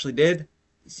many actually did?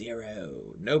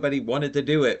 0. Nobody wanted to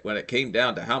do it when it came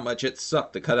down to how much it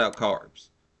sucked to cut out carbs.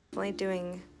 Definitely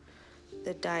doing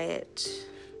the diet.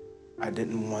 I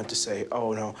didn't want to say,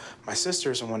 oh no, my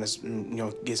sister's the one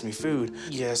that gives me food.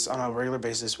 Yes, on a regular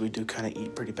basis we do kind of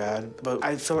eat pretty bad, but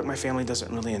I feel like my family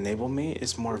doesn't really enable me.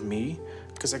 It's more of me,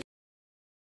 because I.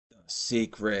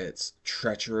 Secrets,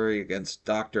 treachery against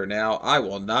Dr. Now. I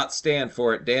will not stand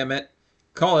for it, damn it.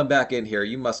 Call him back in here.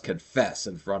 You must confess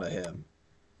in front of him.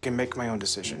 Can make my own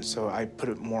decisions, so I put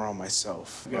it more on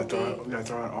myself. We gotta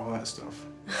throw out all that stuff.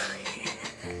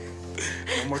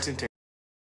 No more temptation.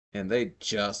 And they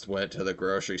just went to the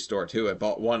grocery store too and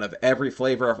bought one of every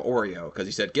flavor of Oreo because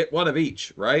he said get one of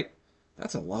each, right?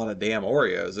 That's a lot of damn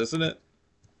Oreos, isn't it?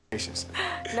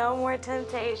 No more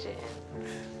temptation.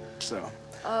 So.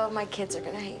 Oh, my kids are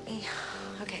gonna hate me.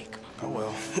 Okay, come on.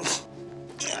 Oh well.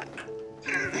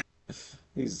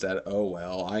 He said, oh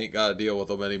well, I ain't gotta deal with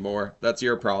them anymore. That's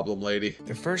your problem, lady.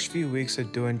 The first few weeks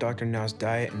of doing Dr. Now's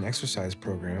diet and exercise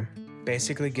program,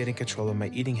 basically getting control of my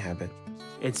eating habit.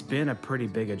 It's been a pretty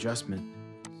big adjustment.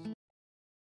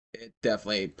 It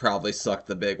definitely probably sucked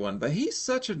the big one, but he's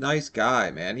such a nice guy,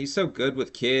 man. He's so good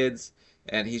with kids,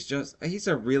 and he's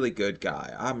a really good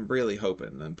guy. I'm really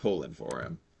hoping and pulling for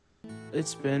him.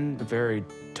 It's been a very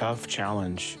tough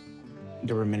challenge.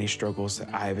 There were many struggles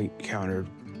that I've encountered.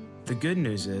 The good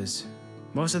news is,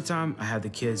 most of the time, I have the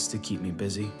kids to keep me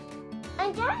busy.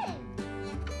 I'm done.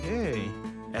 Yay.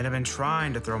 And I've been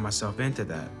trying to throw myself into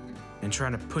that and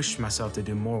trying to push myself to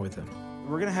do more with them.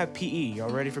 We're gonna have PE. Y'all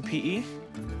ready for PE?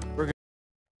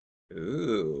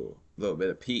 Ooh, a little bit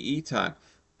of PE time.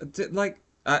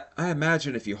 I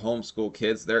imagine if you homeschool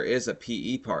kids, there is a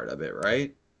PE part of it,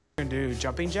 right? We're gonna do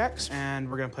jumping jacks, and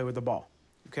we're gonna play with the ball,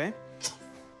 okay?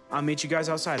 I'll meet you guys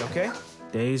outside, okay?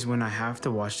 Days when I have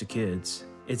to watch the kids,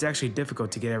 it's actually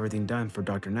difficult to get everything done for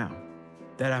Dr. Now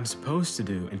that I'm supposed to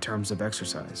do in terms of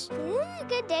exercise. This is a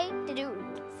good day to do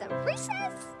some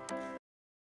recess.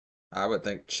 I would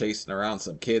think chasing around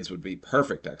some kids would be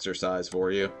perfect exercise for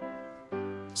you.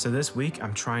 So this week,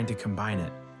 I'm trying to combine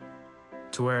it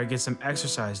to where I get some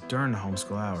exercise during the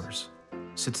homeschool hours.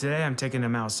 So today, I'm taking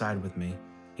them outside with me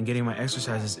and getting my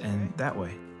exercises in that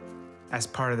way as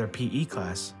part of their PE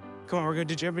class. Come on, we're gonna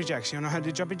do jumping jacks. You know how to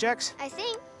do jumping jacks? I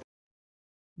think.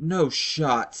 No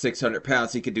shot, 600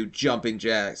 pounds, he could do jumping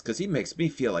jacks, because he makes me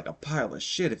feel like a pile of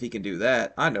shit if he can do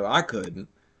that. I know I couldn't.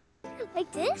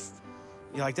 Like this?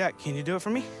 You like that? Can you do it for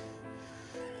me?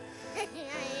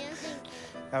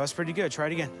 That was pretty good. Try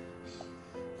it again.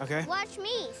 Okay? Watch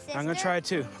me, sister. I'm gonna try it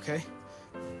too, okay?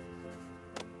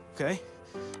 Okay?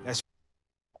 That's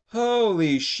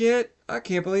Holy shit, I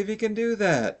can't believe he can do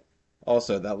that.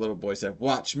 Also, that little boy said,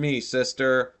 watch me,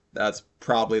 sister. That's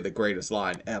probably the greatest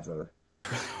line ever.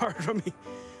 hard for me.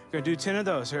 We're gonna do 10 of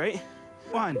those, right?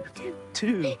 1,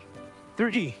 2,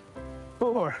 3,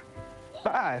 4,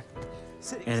 5,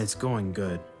 6. And it's going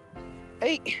good.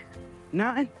 8,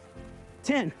 9,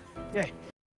 10. Yay.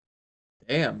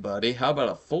 Damn, buddy. How about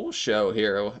a full show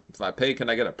here? If I pay, can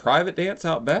I get a private dance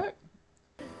out back?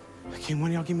 Okay, one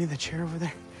of y'all give me the chair over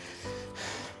there.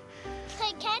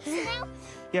 Play catch now?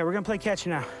 Yeah, we're gonna play catch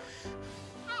now.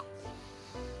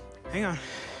 Hang on.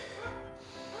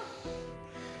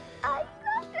 I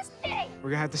got to stay. We're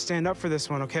gonna have to stand up for this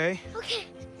one, okay? Okay.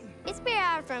 It's very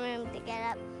hard for him to get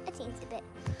up. A teensy bit.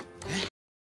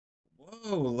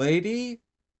 Whoa, lady.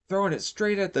 Throwing it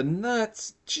straight at the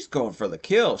nuts. She's going for the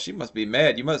kill. She must be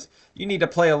mad. You need to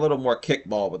play a little more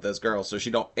kickball with this girl so she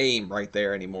don't aim right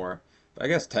there anymore. But I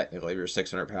guess technically if you're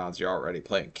 600 pounds, you're already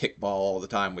playing kickball all the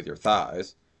time with your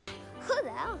thighs. Who the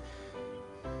hell?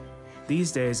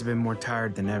 These days I've been more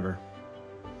tired than ever.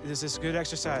 This is good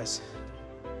exercise,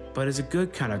 but it's a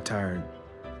good kind of tired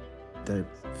that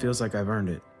feels like I've earned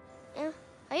it. Yeah.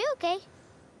 Are you okay?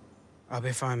 I'll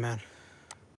be fine, man.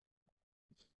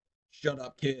 Shut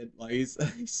up, kid. Like, he's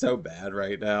so bad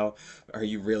right now. Are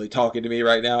you really talking to me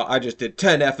right now? I just did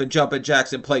 10 F and jumping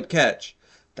jacks and played catch.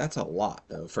 That's a lot,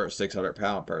 though, for a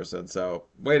 600-pound person. So,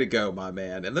 way to go, my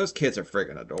man. And those kids are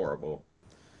friggin' adorable.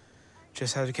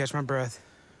 Just had to catch my breath.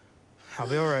 I'll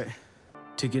be all right.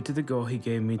 To get to the goal he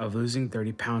gave me of losing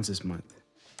 30 pounds this month.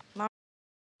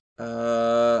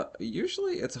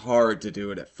 Usually it's hard to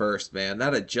do it at first, man.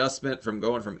 That adjustment from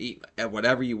going from eating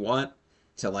whatever you want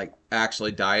to, like,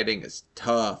 actually dieting is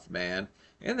tough, man.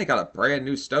 And they got a brand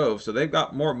new stove, so they've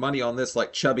got more money on this,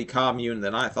 like, chubby commune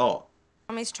than I thought.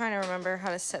 Mommy's trying to remember how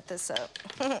to set this up.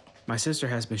 My sister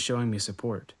has been showing me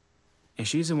support, and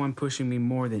she's the one pushing me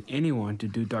more than anyone to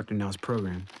do Dr. Now's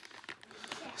program.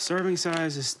 Serving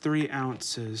size is 3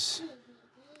 ounces.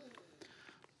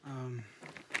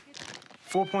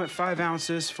 4.5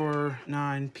 ounces for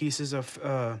 9 pieces of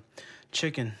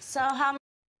chicken. So how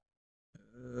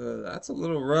That's a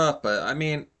little rough, but I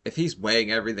mean, if he's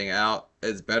weighing everything out,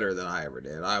 it's better than I ever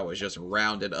did. I was just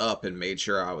rounded up and made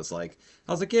sure I was like,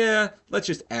 yeah, let's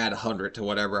just add 100 to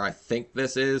whatever I think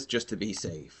this is just to be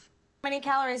safe. many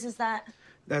calories is that?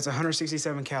 That's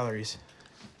 167 calories.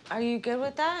 Are you good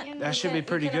with that? That should be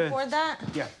pretty you can good. afford that?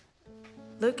 Yeah.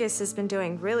 Lucas has been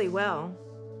doing really well.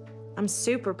 I'm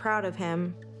super proud of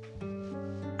him.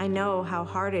 I know how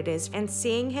hard it is, and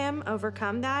seeing him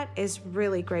overcome that is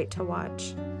really great to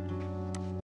watch.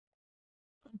 I'm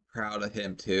proud of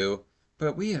him too,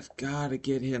 but we have got to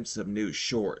get him some new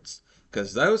shorts,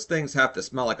 because those things have to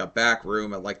smell like a back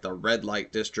room at like the red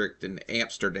light district in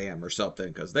Amsterdam or something,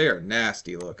 because they are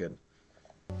nasty looking.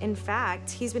 In fact,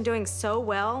 he's been doing so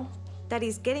well that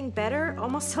he's getting better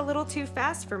almost a little too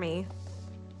fast for me.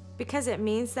 Because it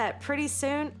means that pretty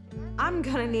soon, I'm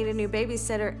gonna need a new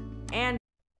babysitter and...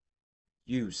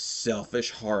 You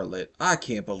selfish harlot. I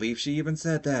can't believe she even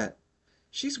said that.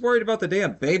 She's worried about the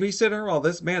damn babysitter while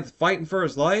this man's fighting for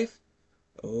his life?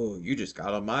 Oh, you just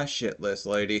got on my shit list,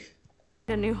 lady.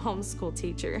 a new homeschool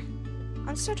teacher.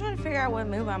 I'm still trying to figure out what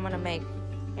move I'm gonna make.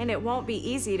 And it won't be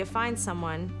easy to find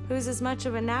someone who's as much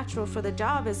of a natural for the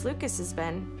job as Lucas has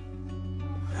been.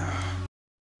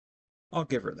 I'll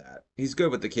give her that. He's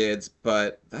good with the kids,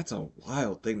 but that's a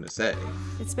wild thing to say.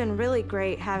 It's been really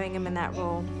great having him in that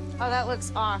role. Oh, that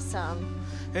looks awesome.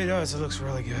 It does. It looks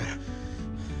really good.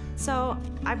 So,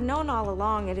 I've known all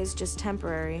along it is just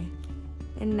temporary.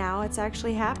 And now it's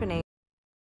actually happening.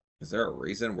 Is there a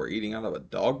reason we're eating out of a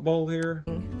dog bowl here?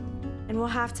 And we'll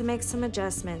have to make some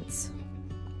adjustments.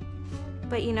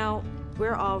 But you know,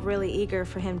 we're all really eager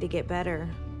for him to get better.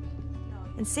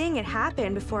 And seeing it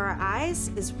happen before our eyes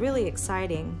is really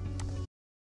exciting.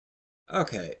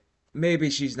 Okay, maybe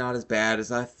she's not as bad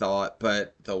as I thought,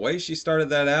 but the way she started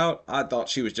that out, I thought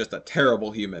she was just a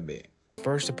terrible human being.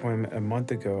 First appointment a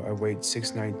month ago, I weighed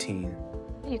 619.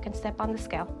 You can step on the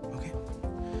scale. Okay.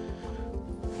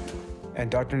 And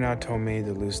Dr. Now told me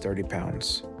to lose 30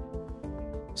 pounds.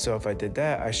 So if I did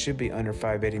that, I should be under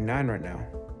 589 right now.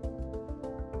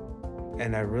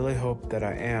 And I really hope that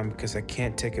I am, because I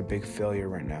can't take a big failure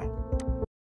right now.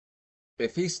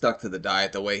 If he stuck to the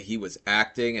diet the way he was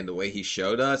acting and the way he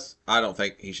showed us, I don't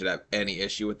think he should have any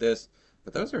issue with this.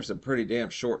 But those are some pretty damn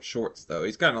short shorts, though.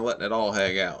 He's kind of letting it all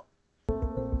hang out.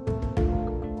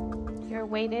 Your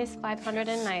weight is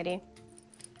 590.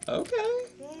 Okay.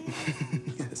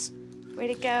 Yes. Way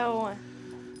to go.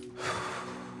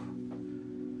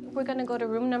 We're gonna go to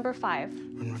room number 5.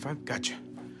 Room number 5? Gotcha.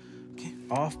 Okay,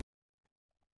 off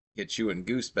Get you and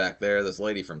Goose back there, this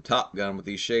lady from Top Gun with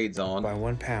these shades on. by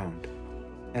 1 pound.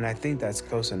 And I think that's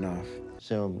close enough.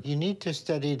 So you need to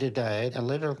study the diet a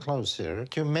little closer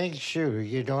to make sure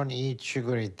you don't eat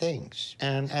sugary things.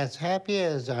 And as happy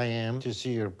as I am to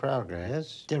see your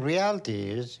progress, the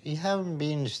reality is you haven't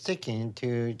been sticking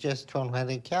to just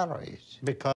 1,200 calories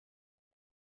because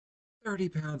 30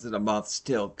 pounds in a month,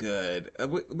 still good.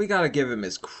 We gotta give him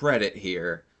his credit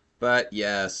here. But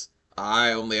yes,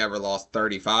 I only ever lost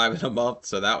 35 in a month,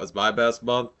 so that was my best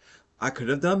month. I could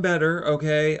have done better,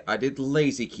 okay? I did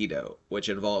lazy keto, which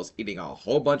involves eating a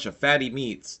whole bunch of fatty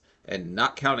meats and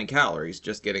not counting calories,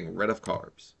 just getting rid of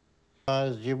carbs.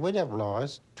 You would have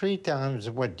lost 3 times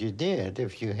what you did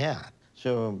if you had.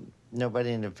 So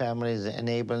nobody in the family is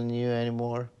enabling you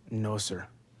anymore? No, sir.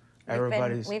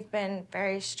 We've been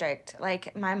very strict.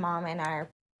 Like, my mom and I are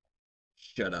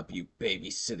Shut up, you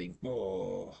babysitting.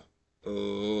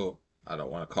 Oh, I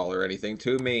don't want to call her anything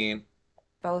too mean.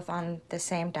 both on the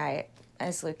same diet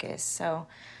as Lucas, so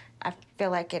I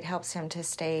feel like it helps him to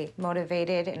stay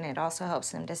motivated, and it also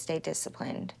helps him to stay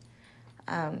disciplined.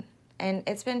 And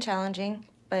it's been challenging,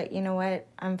 but you know what?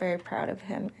 I'm very proud of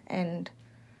him and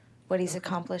what he's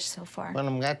accomplished so far. Well,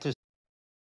 I'm glad to.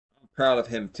 I'm proud of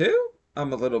him too.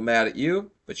 I'm a little mad at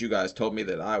you, but you guys told me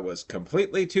that I was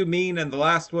completely too mean in the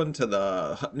last one to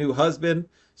the new husband,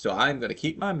 so I'm going to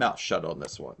keep my mouth shut on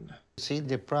this one. See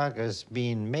the progress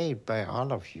being made by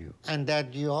all of you, and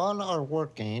that you all are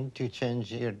working to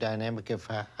change your dynamic of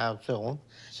household.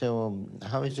 So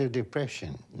how is your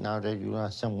depression? Now that you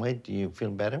lost some weight, do you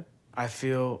feel better? I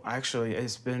feel, actually,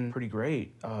 it's been pretty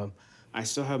great. I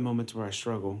still have moments where I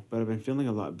struggle, but I've been feeling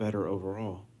a lot better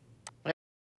overall.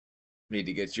 Need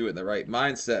to get you in the right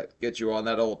mindset, get you on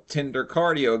that old Tinder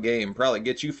cardio game, probably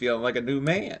get you feeling like a new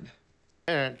man.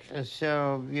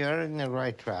 So you're in the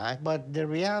right track, but the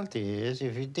reality is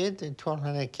if you did a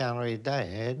 1,200 calorie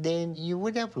diet, then you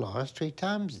would have lost 3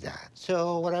 times that.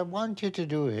 So what I want you to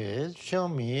do is show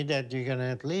me that you're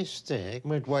gonna at least stick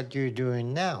with what you're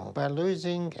doing now by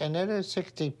losing another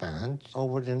 60 pounds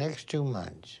over the next 2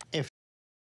 months. I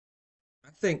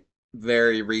think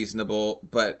very reasonable,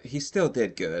 but he still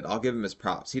did good. I'll give him his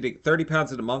props. He did 30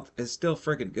 pounds in a month is still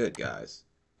freaking good, guys.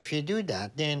 If you do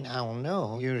that, then I'll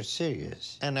know you're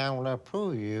serious, and I will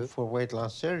approve you for weight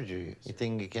loss surgery. You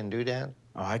think you can do that?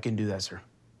 Oh, I can do that, sir.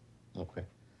 Okay.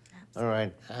 All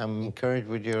right. I'm encouraged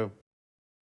with your...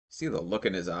 See the look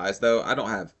in his eyes, though? I don't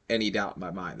have any doubt in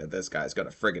my mind that this guy's gonna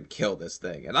friggin' kill this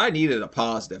thing, and I needed a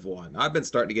positive one. I've been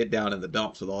starting to get down in the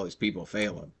dumps with all these people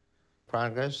failing.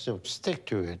 progress, so stick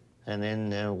to it, and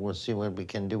then we'll see what we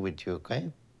can do with you,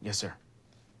 okay? Yes, sir.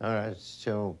 All right,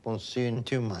 so we'll see you in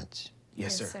 2 months.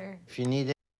 Yes, sir. If you need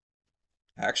it.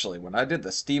 Actually, when I did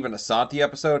the Steven Asante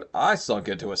episode, I sunk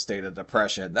into a state of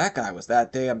depression. That guy was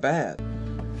that damn bad.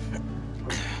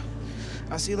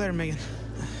 I'll see you later, Megan.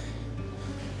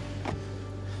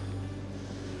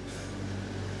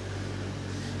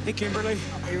 Hey, Kimberly.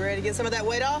 Are you ready to get some of that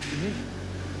weight off?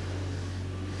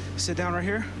 Sit down right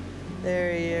here.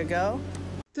 There you go.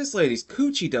 This lady's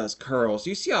coochie does curls.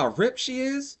 You see how ripped she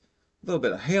is? A little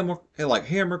bit of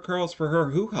hammer curls for her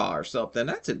hoo-ha or something.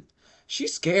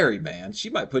 She's scary, man. She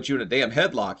might put you in a damn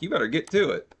headlock. You better get to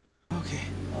it. Okay.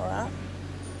 All right.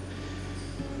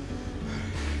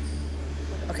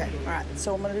 Okay, all right.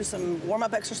 So I'm gonna do some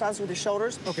warm-up exercises with your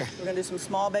shoulders. Okay. We're gonna do some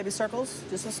small baby circles,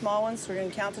 just some small ones. We're gonna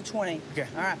count to 20. Okay.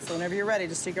 All right, so whenever you're ready,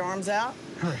 just stick your arms out.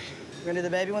 All right. We're gonna do the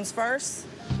baby ones first.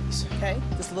 Okay,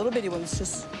 just little bitty ones,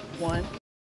 just 1,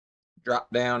 Drop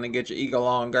down and get your eagle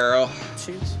on, girl.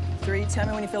 2, 3. Tell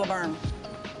me when you feel a burn.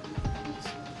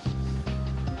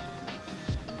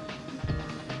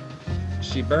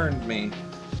 She burned me.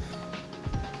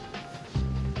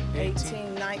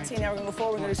 18, 19. Now we're gonna go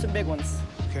forward. We're gonna do some big ones.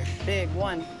 Okay. Big.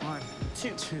 1,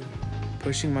 2.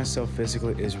 Pushing myself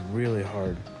physically is really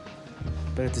hard,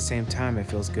 but at the same time, it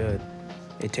feels good.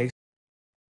 It takes.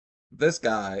 This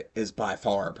guy is by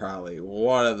far probably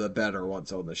one of the better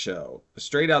ones on the show.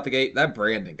 Straight out the gate, that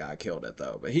Brandon guy killed it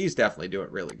though, but he's definitely doing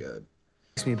really good.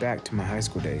 Takes me back to my high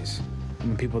school days,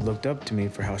 when people looked up to me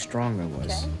for how strong I was.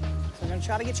 Okay. So I'm gonna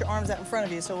try to get your arms out in front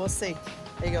of you, so we'll see.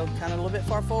 There you go, kind of a little bit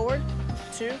far forward.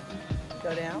 2,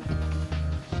 go down.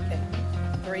 Okay,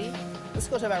 3. Let's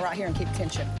go to about right here and keep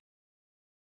tension.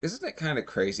 Isn't it kind of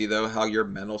crazy though how your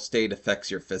mental state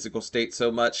affects your physical state so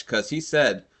much? Because he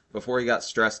said before he got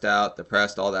stressed out,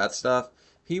 depressed, all that stuff,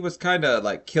 he was kind of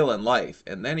like killing life.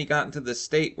 And then he got into this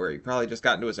state where he probably just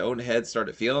got into his own head,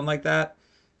 started feeling like that,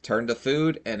 turned to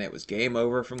food, and it was game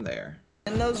over from there.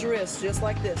 And those wrists, just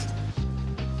like this.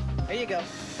 There you go.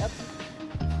 Yep.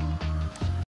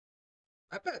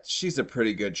 I bet she's a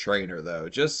pretty good trainer though.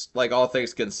 Just like all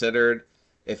things considered,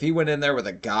 if he went in there with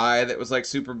a guy that was like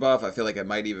super buff, I feel like it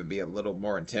might even be a little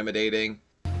more intimidating.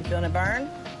 You feeling it burn?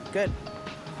 Good.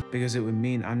 Because it would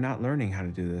mean I'm not learning how to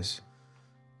do this.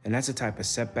 And that's a type of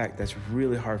setback that's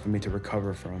really hard for me to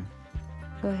recover from.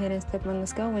 Go ahead and step on the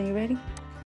scale when you're ready.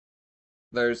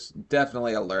 There's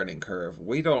definitely a learning curve.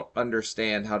 We don't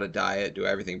understand how to diet, do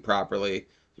everything properly.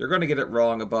 You're going to get it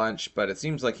wrong a bunch, but it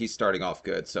seems like he's starting off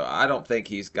good, so I don't think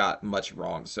he's got much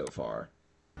wrong so far.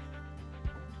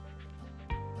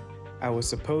 I was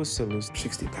supposed to lose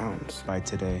 60 pounds by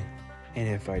today, and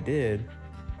if I did,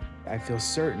 I feel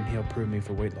certain he'll approve me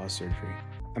for weight loss surgery.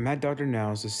 I'm at Dr.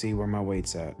 Now's to see where my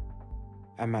weight's at.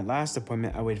 At my last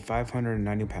appointment, I weighed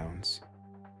 590 pounds.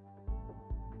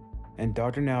 And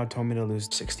Dr. Now told me to lose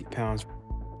 60 pounds.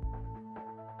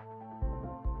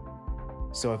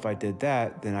 So if I did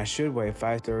that, then I should weigh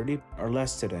 530 or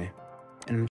less today.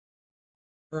 And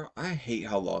Bro, I hate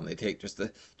how long they take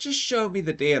just show me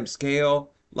the damn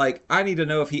scale. Like, I need to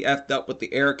know if he effed up with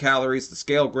the air calories, the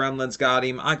scale gremlins got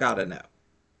him. I gotta know.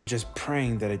 just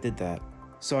praying that I did that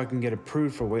so I can get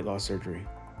approved for weight loss surgery.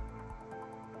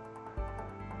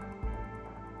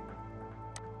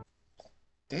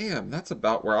 Damn, that's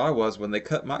about where I was when they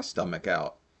cut my stomach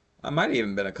out. I might have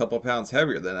even been a couple pounds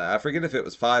heavier than that. I forget if it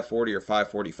was 540 or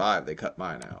 545 they cut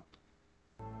mine out.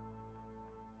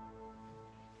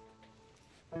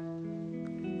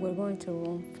 We're going to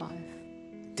room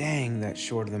 5. Dang, that's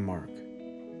short of the mark.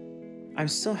 I'm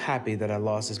still happy that I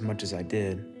lost as much as I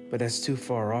did, but that's too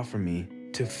far off for me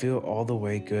to feel all the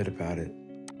way good about it.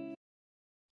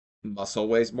 Muscle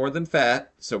weighs more than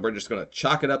fat, so we're just going to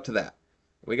chalk it up to that.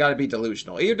 We got to be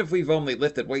delusional. Even if we've only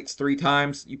lifted weights 3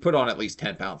 times, you put on at least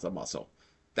 10 pounds of muscle.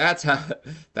 That's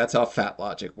how fat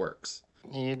logic works.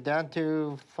 You're down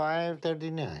to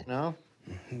 539, no?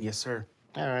 Yes, sir.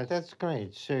 All right, that's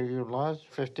great. So you lost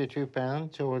 52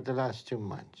 pounds over the last 2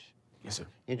 months. Yes, sir.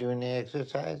 You doing the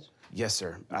exercise? Yes,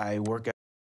 sir. I work out.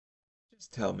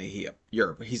 Just tell me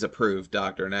he's approved,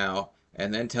 doctor, now,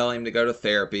 and then tell him to go to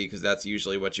therapy, because that's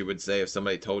usually what you would say if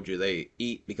somebody told you they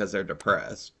eat because they're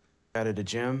depressed. At a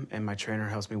gym, and my trainer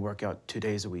helps me work out 2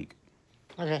 days a week.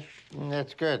 Okay,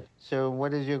 that's good. So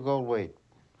what is your goal weight?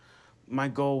 My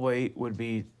goal weight would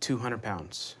be 200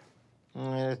 pounds.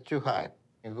 That's too high.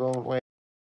 Your goal weight.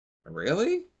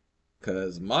 Really?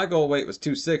 Because my goal weight was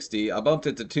 260. I bumped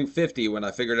it to 250 when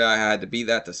I figured out I had to be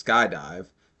that to skydive.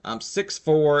 I'm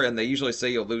 6'4", and they usually say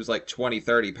you'll lose like 20,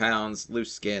 30 pounds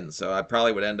loose skin, so I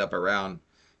probably would end up around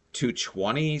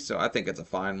 220, so I think it's a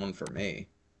fine one for me.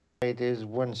 Weight is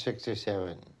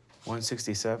 167.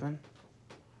 167?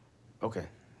 Okay,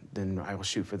 then I will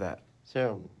shoot for that.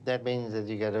 So that means that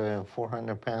you got a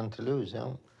 400 pound to lose,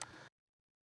 huh?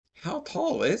 How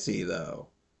tall is he, though?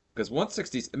 Because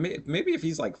 160, maybe if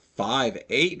he's like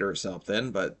 5'8" or something,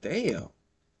 but damn.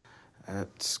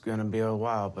 That's gonna be a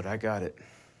while, but I got it.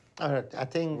 All right, I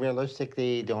think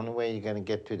realistically, the only way you're gonna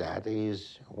get to that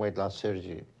is weight loss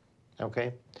surgery,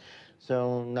 okay?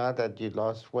 So now that you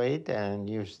lost weight and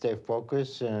you stay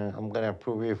focused, I'm gonna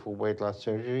approve you for weight loss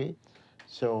surgery.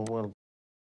 So we'll.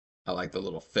 I like the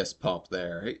little fist pump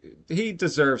there. He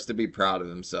deserves to be proud of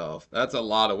himself. That's a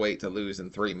lot of weight to lose in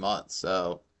 3 months,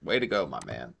 so way to go, my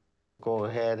man. Go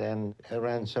ahead and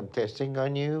run some testing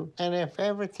on you. And if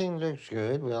everything looks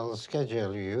good, we'll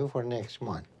schedule you for next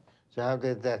month. So how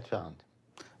did that sound?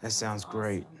 That sounds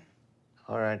great.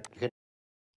 All right.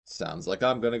 Sounds like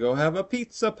I'm gonna go have a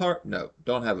pizza party. No,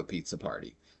 don't have a pizza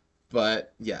party.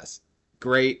 But yes,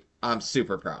 great. I'm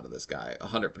super proud of this guy,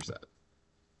 100%.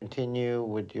 Continue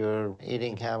with your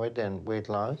eating habit and weight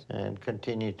loss and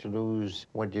continue to lose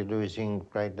what you're losing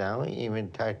right now.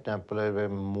 Even tighten up a little bit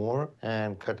more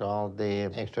and cut all the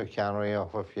extra calorie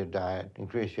off of your diet.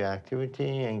 Increase your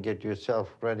activity and get yourself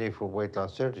ready for weight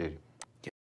loss surgery.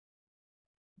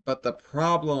 But the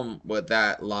problem with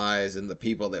that lies in the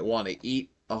people that want to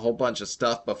eat a whole bunch of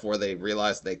stuff before they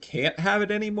realize they can't have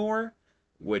it anymore,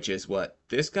 which is what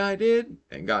this guy did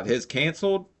and got his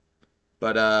canceled.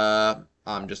 But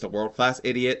I'm just a world-class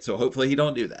idiot, so hopefully he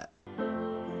don't do that.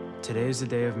 Today is the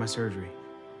day of my surgery,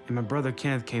 and my brother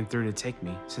Kenneth came through to take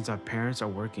me since our parents are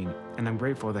working, and I'm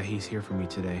grateful that he's here for me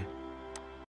today.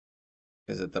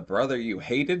 Is it the brother you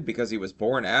hated because he was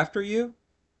born after you?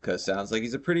 'Cause sounds like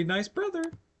he's a pretty nice brother.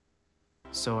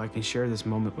 So I can share this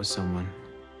moment with someone,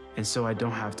 and so I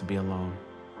don't have to be alone.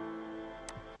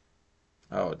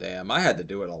 Oh, damn. I had to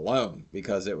do it alone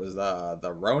because it was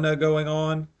the Rona going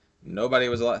on. Nobody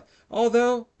was alive.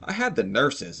 Although, I had the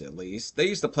nurses, at least. They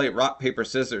used to play rock, paper,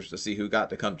 scissors to see who got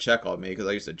to come check on me because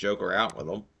I used to joke around with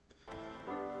them.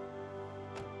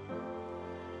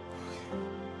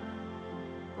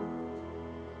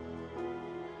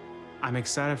 I'm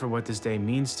excited for what this day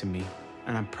means to me,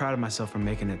 and I'm proud of myself for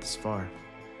making it this far.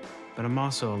 But I'm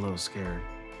also a little scared,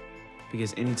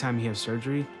 because anytime you have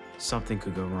surgery, something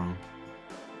could go wrong.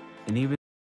 And even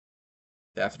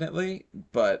definitely,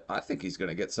 but I think he's going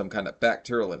to get some kind of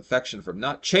bacterial infection from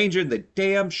not changing the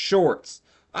damn shorts.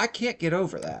 I can't get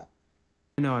over that.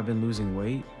 I know I've been losing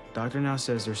weight. Doctor now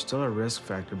says there's still a risk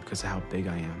factor because of how big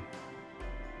I am.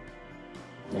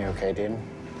 You okay, dude?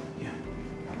 Yeah.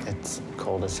 It's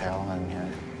cold as hell in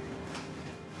here.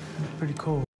 It's pretty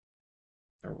cold.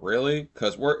 Really?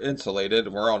 Because we're insulated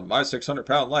and we're on my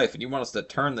 600-pound life and you want us to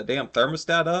turn the damn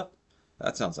thermostat up?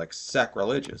 That sounds like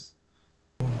sacrilegious.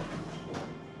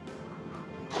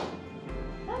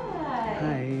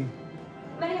 Hi.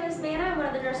 My name is Vanna. I'm one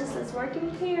of the nurses that's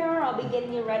working here. I'll be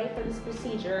getting you ready for this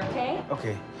procedure, okay?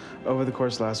 Okay. Over the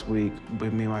course of last week, me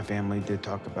and my family did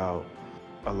talk about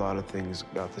a lot of things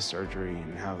about the surgery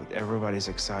and how everybody's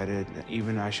excited.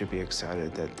 Even I should be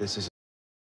excited that this is.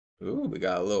 Ooh, we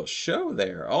got a little show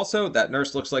there. Also, that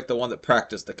nurse looks like the one that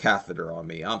practiced the catheter on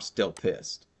me. I'm still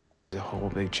pissed. A whole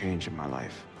big change in my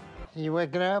life. You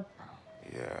waking up?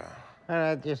 Yeah. All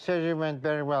right, your surgery went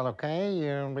very well, okay?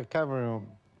 You're in recovery room.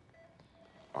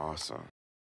 Awesome.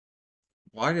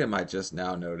 Why am I just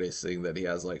now noticing that he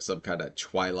has like some kind of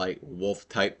Twilight wolf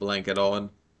type blanket on?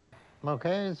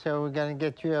 Okay, so we're gonna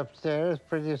get you upstairs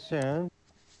pretty soon.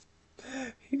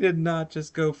 He did not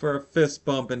just go for a fist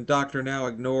bump and Doctor Now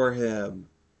ignore him.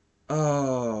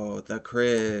 Oh, the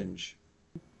cringe.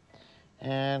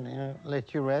 And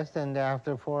let you rest, and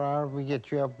after 4 hours, we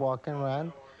get you up walking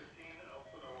around.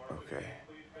 Okay.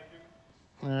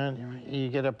 And you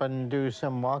get up and do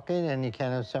some walking, and you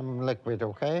can have some liquid,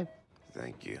 okay?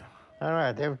 Thank you. All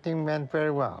right, everything went very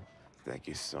well. Thank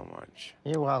you so much.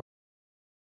 You're welcome.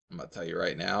 I'm gonna tell you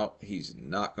right now, he's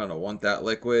not gonna want that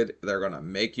liquid. They're gonna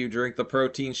make you drink the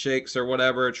protein shakes or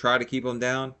whatever, try to keep him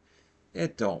down.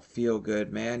 It don't feel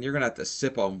good, man. You're gonna have to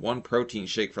sip on one protein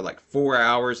shake for like 4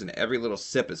 hours, and every little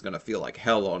sip is gonna feel like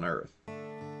hell on earth.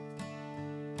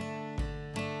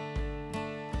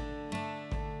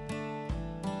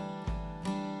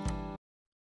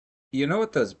 You know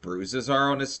what those bruises are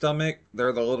on his stomach?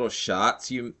 They're the little shots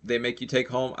they make you take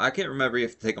home. I can't remember if you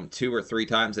have to take them 2 or 3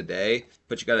 times a day,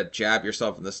 but you gotta jab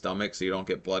yourself in the stomach so you don't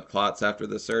get blood clots after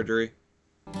the surgery.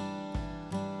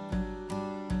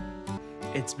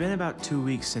 It's been about 2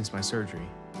 weeks since my surgery,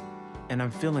 and I'm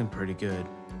feeling pretty good.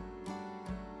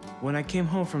 When I came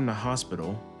home from the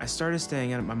hospital, I started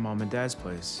staying at my mom and dad's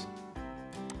place.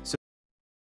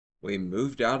 We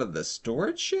moved out of the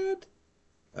storage shed?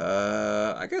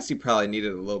 I guess he probably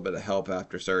needed a little bit of help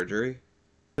after surgery.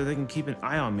 So they can keep an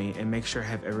eye on me and make sure I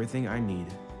have everything I need.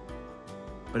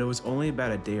 But it was only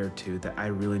about a day or 2 that I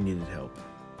really needed help.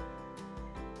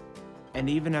 And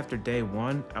even after day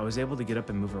 1, I was able to get up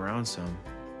and move around some.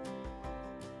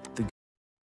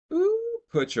 Ooh,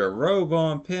 put your robe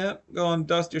on, pimp. Go and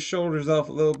dust your shoulders off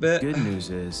a little bit. Good news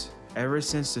is, ever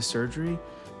since the surgery,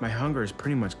 my hunger has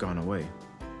pretty much gone away.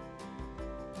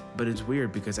 But it's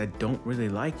weird because I don't really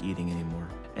like eating anymore.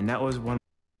 And that was one.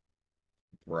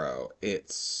 Bro,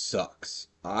 it sucks.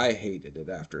 I hated it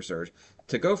after surgery.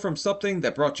 To go from something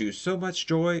that brought you so much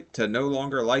joy to no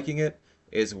longer liking it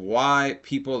is why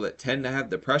people that tend to have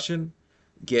depression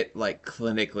get like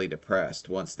clinically depressed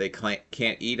once they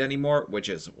can't eat anymore, which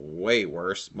is way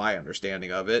worse, my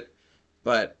understanding of it.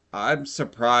 But I'm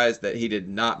surprised that he did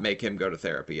not make him go to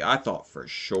therapy. I thought for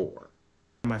sure.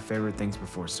 My favorite things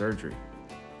before surgery.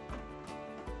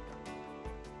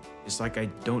 It's like I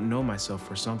don't know myself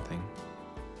for something.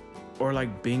 Or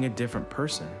like being a different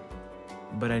person.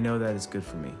 But I know that it's good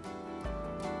for me.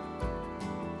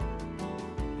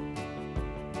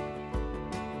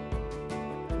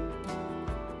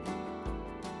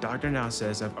 Doctor now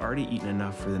says I've already eaten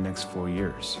enough for the next 4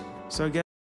 years. So I guess.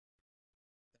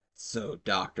 So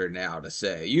Doctor Now to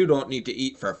say, you don't need to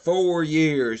eat for 4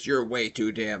 years, you're way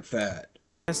too damn fat.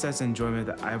 I guess that's enjoyment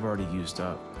that I've already used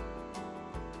up.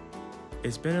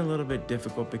 It's been a little bit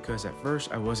difficult because at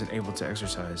first I wasn't able to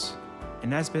exercise.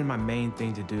 And that's been my main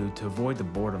thing to do to avoid the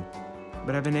boredom.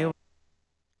 But I've been able.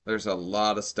 There's a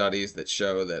lot of studies that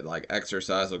show that like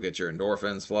exercise will get your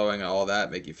endorphins flowing and all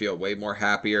that, make you feel way more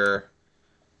happier.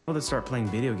 To start playing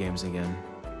video games again.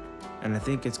 And I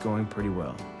think it's going pretty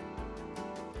well.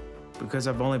 Because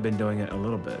I've only been doing it a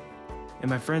little bit. And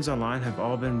my friends online have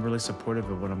all been really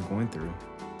supportive of what I'm going through.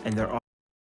 And they're all.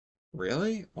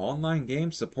 Really? Online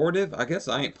games supportive? I guess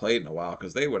I ain't played in a while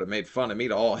because they would have made fun of me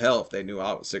to all hell if they knew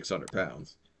I was 600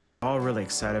 pounds. All really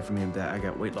excited for me that I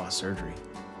got weight loss surgery.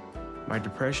 My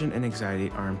depression and anxiety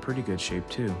are in pretty good shape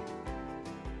too.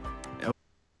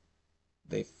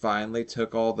 They finally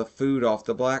took all the food off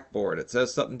the blackboard. It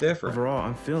says something different. Overall,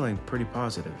 I'm feeling pretty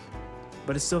positive.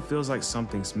 But it still feels like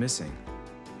something's missing.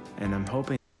 And I'm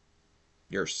hoping.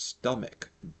 Your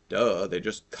stomach. Duh, they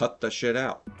just cut the shit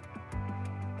out.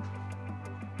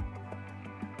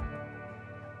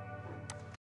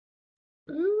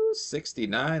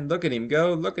 69. Look at him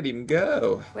go. Look at him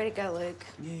go. Way to go, Luke.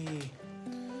 Yay.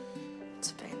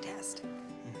 It's fantastic.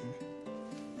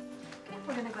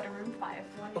 We're gonna go to room 5.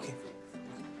 Okay.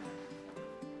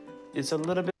 It's a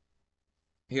little bit.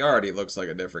 He already looks like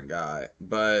a different guy,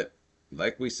 but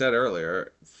like we said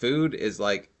earlier, food is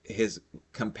like his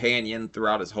companion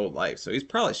throughout his whole life, so he's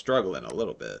probably struggling a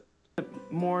little bit.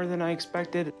 More than I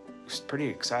expected. I was pretty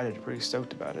excited, pretty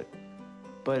stoked about it.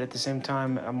 But at the same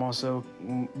time, I'm also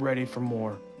ready for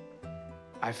more.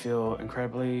 I feel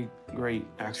incredibly great,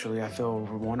 actually. I feel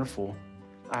wonderful.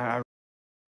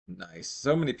 Nice.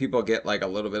 So many people get like a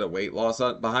little bit of weight loss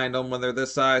behind them when they're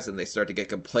this size, and they start to get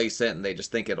complacent and they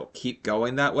just think it'll keep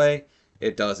going that way.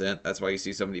 It doesn't. That's why you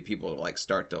see so many people like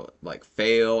start to like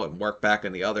fail and work back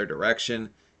in the other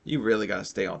direction. You really got to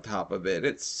stay on top of it.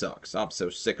 It sucks. I'm so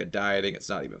sick of dieting. It's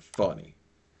not even funny.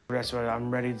 That's why I'm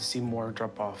ready to see more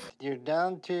drop off. You're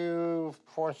down to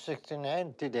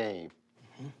 469 today.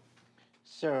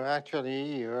 So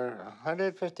actually, you're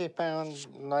 150 pounds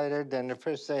lighter than the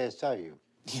first day I saw you.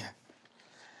 Yeah.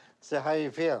 So how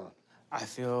you feel? I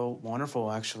feel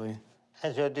wonderful, actually.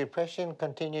 Has your depression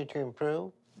continued to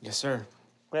improve? Yes, sir.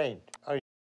 Great. Are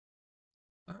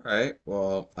All right.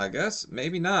 Well, I guess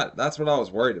maybe not. That's what I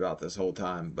was worried about this whole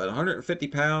time. But 150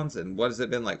 pounds, and what has it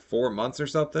been, like 4 months or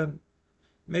something?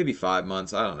 Maybe 5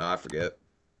 months. I don't know. I forget.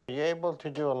 you able to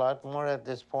do a lot more at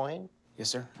this point? Yes,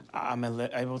 sir. I'm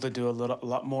able to do a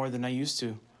lot more than I used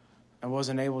to. I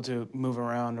wasn't able to move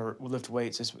around or lift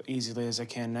weights as easily as I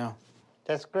can now.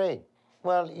 That's great.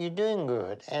 Well, you're doing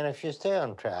good, and if you stay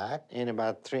on track, in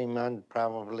about 3 months,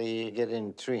 probably get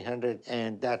in 300,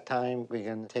 and that time we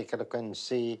can take a look and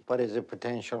see what is the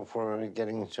potential for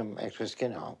getting some extra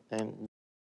skin off. And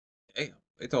Damn,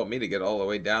 they told me to get all the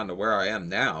way down to where I am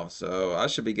now, so I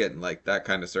should be getting like that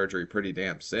kind of surgery pretty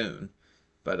damn soon.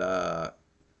 But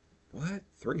what?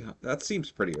 300? That seems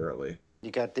pretty early. you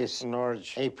got this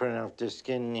large apron of the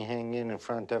skin hanging in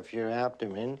front of your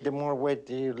abdomen. The more weight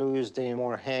you lose, the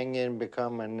more hanging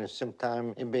become, and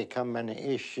sometimes it become an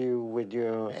issue with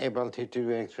your ability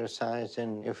to exercise.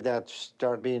 And if that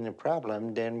start being a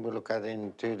problem, then we look at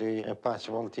into the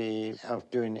possibility of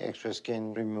doing extra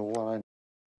skin removal.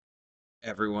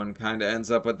 Everyone kind of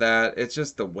ends up with that. It's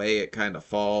just the way it kind of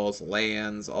falls,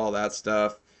 lands, all that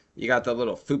stuff. You got the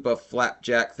little fupa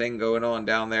flapjack thing going on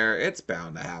down there. It's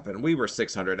bound to happen. We were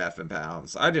 600 effing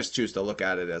pounds. I just choose to look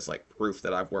at it as like proof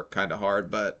that I've worked kind of hard,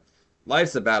 but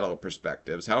life's a battle of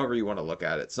perspectives. However you want to look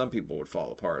at it. Some people would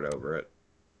fall apart over it.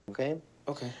 Okay?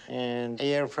 Okay. And a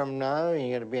year from now,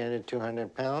 you're going to be under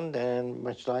 200 pounds and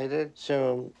much lighter.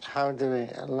 So how the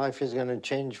life is going to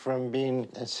change from being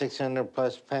 600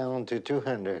 plus pound to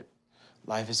 200?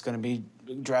 Life is going to be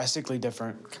drastically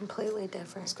different. Completely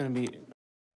different. It's going to be...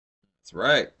 That's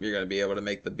right. You're going to be able to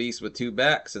make the beast with 2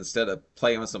 backs instead of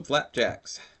playing with some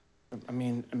flapjacks. I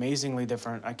mean, amazingly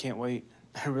different. I can't wait.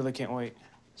 I really can't wait.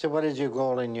 So what is your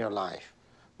goal in your life?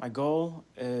 My goal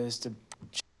is to...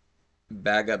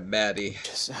 Bag up baddie.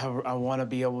 I want to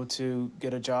be able to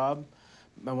get a job.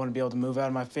 I want to be able to move out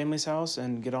of my family's house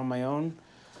and get on my own.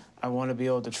 I want to be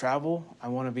able to travel. I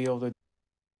want to be able to...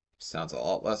 Sounds a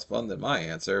lot less fun than my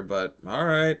answer, but all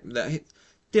right.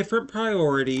 Different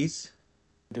priorities.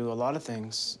 Do a lot of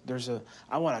things.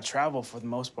 I want to travel for the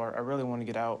most part. I really want to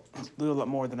get out, do a lot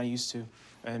more than I used to.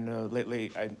 And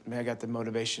lately, I got the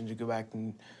motivation to go back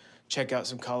and check out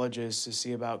some colleges to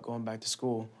see about going back to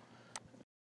school.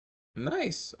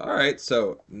 Nice. All right.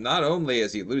 So not only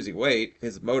is he losing weight,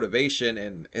 his motivation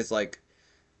and his like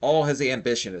all his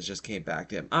ambition has just came back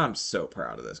to him. I'm so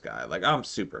proud of this guy. Like I'm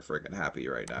super freaking happy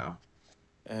right now.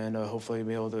 And hopefully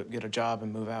be able to get a job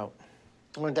and move out.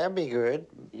 Well, that'd be good.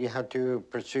 You have to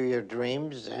pursue your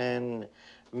dreams and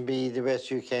be the best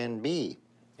you can be.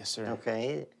 Yes, sir.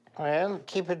 Okay? Well,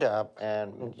 keep it up,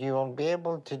 and you will be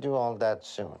able to do all that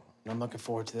soon. I'm looking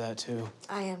forward to that, too.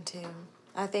 I am, too.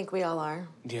 I think we all are.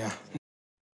 Yeah.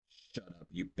 Shut up,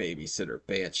 you babysitter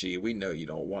banshee. We know you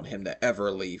don't want him to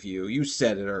ever leave you. You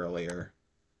said it earlier.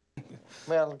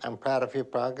 Well, I'm proud of your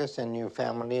progress, and your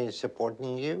family is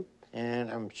supporting you.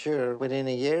 And I'm sure within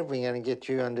a year, we're going to get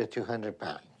you under 200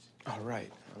 pounds. All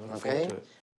right. I'm looking Okay? forward to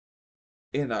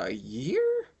it. In a year?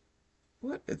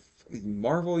 What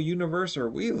Marvel universe are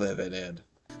we living in?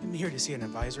 I'm here to see an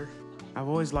advisor. I've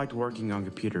always liked working on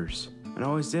computers, and I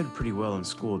always did pretty well in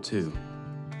school, too.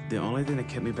 The only thing that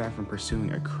kept me back from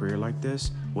pursuing a career like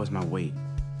this was my weight.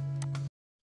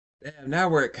 Damn, now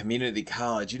we're at community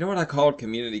college. You know what I called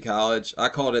community college? I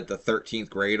called it the 13th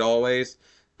grade always.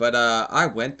 But I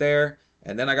went there,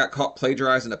 and then I got caught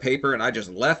plagiarizing a paper, and I just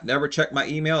left, never checked my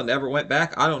email, never went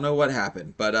back. I don't know what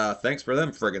happened. But thanks for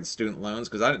them friggin' student loans,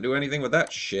 because I didn't do anything with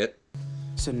that shit.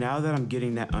 So now that I'm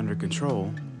getting that under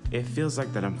control, it feels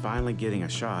like that I'm finally getting a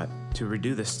shot to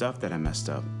redo the stuff that I messed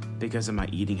up because of my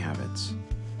eating habits.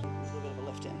 A little bit of a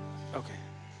lift in. Okay.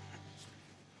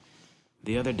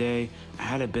 The other day, I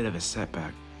had a bit of a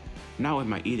setback. Not with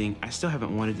my eating, I still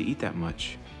haven't wanted to eat that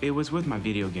much. It was with my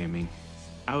video gaming.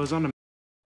 I was on a...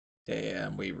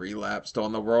 Damn, we relapsed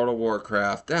on the World of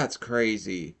Warcraft. That's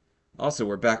crazy. Also,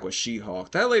 we're back with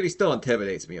She-Hulk. That lady still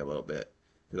intimidates me a little bit,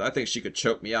 because I think she could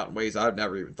choke me out in ways I've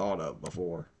never even thought of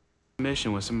before.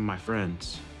 Mission with some of my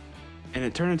friends, and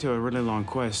it turned into a really long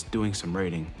quest doing some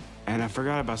raiding, and I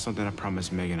forgot about something I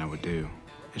promised Megan I would do,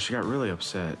 and she got really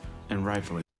upset, and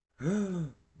rightfully.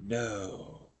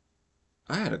 No.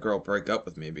 I had a girl break up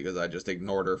with me because I just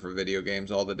ignored her for video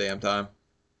games all the damn time.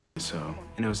 So,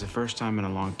 and it was the first time in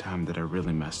a long time that I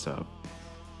really messed up,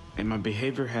 and my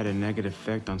behavior had a negative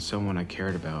effect on someone I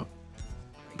cared about,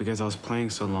 because I was playing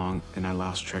so long and I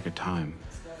lost track of time.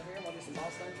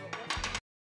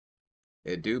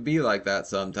 It do be like that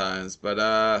sometimes,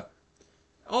 but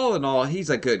all in all, he's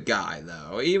a good guy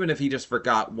though. Even if he just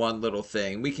forgot one little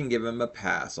thing, we can give him a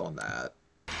pass on that.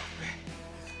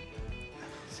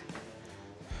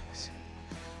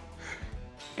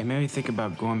 It made me think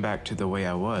about going back to the way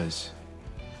I was,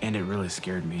 and it really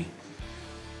scared me.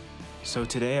 So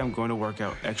today I'm going to work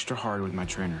out extra hard with my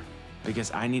trainer,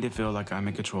 because I need to feel like I'm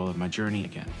in control of my journey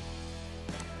again.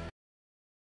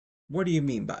 What do you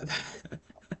mean by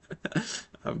that?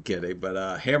 I'm kidding,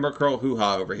 but Hammer Curl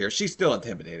Hoo-Ha over here, she's still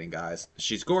intimidating, guys.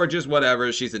 She's gorgeous,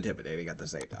 whatever, she's intimidating at the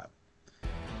same time.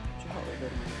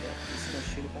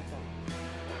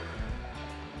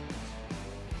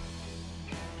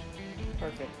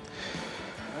 Perfect.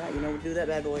 All right, you know what to do that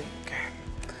bad boy. Okay.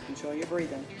 Control your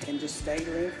breathing and just stay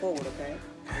leaning forward, okay?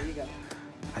 There you go.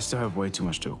 I still have way too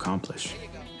much to accomplish,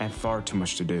 and far too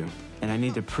much to do. And I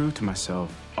need to prove to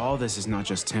myself all this is not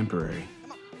just temporary,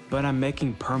 but I'm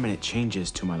making permanent changes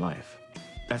to my life.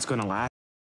 That's gonna last.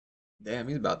 Damn,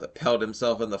 he's about to pelt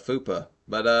himself in the fupa.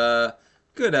 But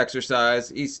good exercise.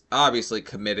 He's obviously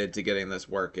committed to getting this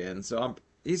work in, so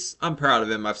I'm proud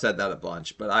of him. I've said that a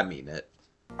bunch, but I mean it.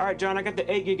 All right, John, I got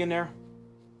the 8 gig in there.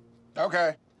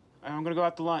 Okay. I'm gonna go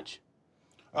out to lunch.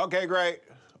 Okay, great.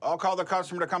 I'll call the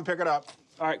customer to come pick it up.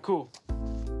 All right, cool.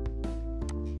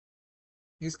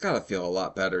 He's got to feel a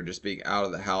lot better just being out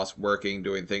of the house, working,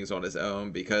 doing things on his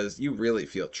own, because you really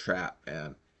feel trapped,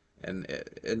 man. And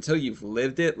until you've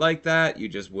lived it like that, you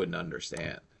just wouldn't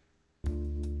understand.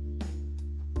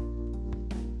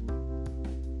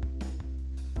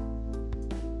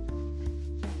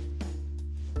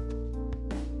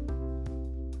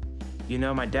 You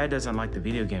know, my dad doesn't like the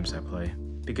video games I play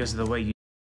because of the way you...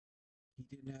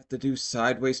 He didn't have to do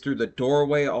sideways through the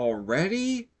doorway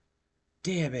already?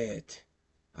 Damn it.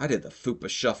 I did the Fupa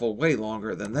Shuffle way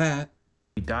longer than that.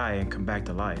 You die and come back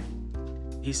to life.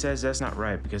 He says that's not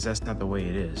right because that's not the way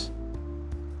it is.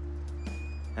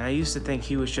 And I used to think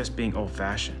he was just being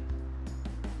old-fashioned.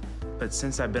 But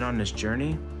since I've been on this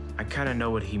journey, I kind of know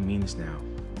what he means now.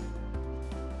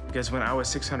 Because when I was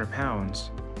 600 pounds,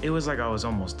 it was like I was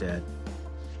almost dead.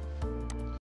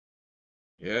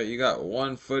 Yeah, you got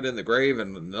one foot in the grave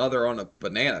and another on a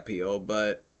banana peel,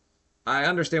 but I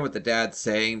understand what the dad's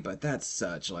saying, but that's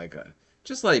such like a...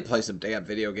 Just let him play some damn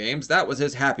video games. That was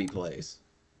his happy place.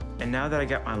 And now that I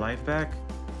got my life back,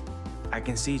 I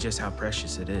can see just how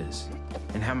precious it is.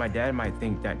 And how my dad might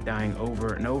think that dying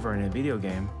over and over in a video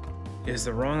game is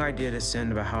the wrong idea to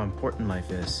send about how important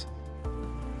life is.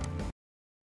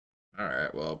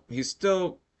 Alright, well, he's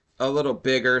still a little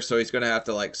bigger, so he's gonna have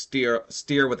to like steer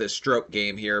with his stroke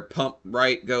game here. Pump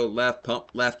right, go left,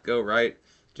 pump left, go right.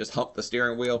 Just hump the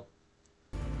steering wheel.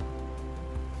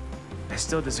 I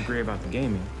still disagree about the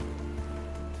gaming,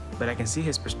 but I can see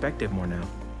his perspective more now.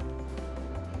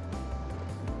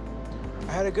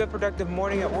 I had a good productive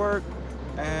morning at work,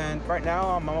 and right now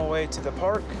I'm on my way to the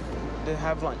park to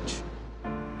have lunch.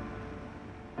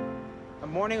 A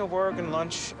morning of work and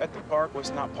lunch at the park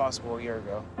was not possible a year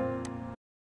ago.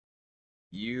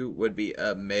 You would be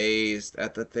amazed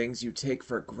at the things you take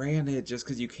for granted just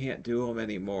because you can't do them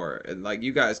anymore. And like,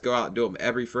 you guys go out and do them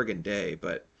every friggin' day,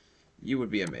 but you would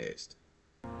be amazed.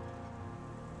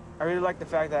 I really like the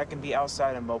fact that I can be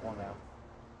outside and mobile now.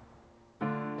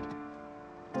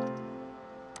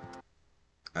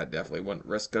 I definitely wouldn't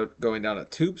risk going down a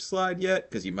tube slide yet,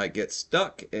 because you might get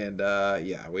stuck, and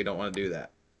yeah, we don't want to do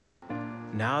that.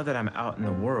 Now that I'm out in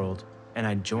the world, and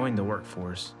I joined the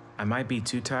workforce, I might be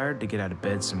too tired to get out of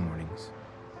bed some mornings.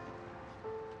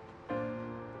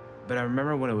 But I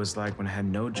remember what it was like when I had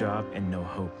no job and no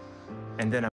hope.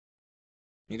 And then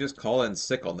You just call in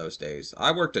sick on those days.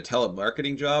 I worked a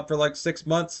telemarketing job for like 6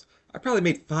 months. I probably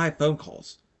made 5 phone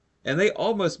calls. And they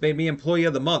almost made me employee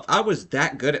of the month. I was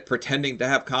that good at pretending to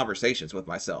have conversations with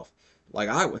myself. Like,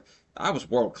 I was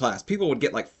world class. People would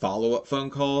get like follow-up phone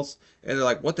calls, and they're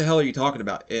like, what the hell are you talking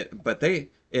about? But they,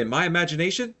 in my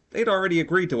imagination, they'd already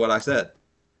agreed to what I said.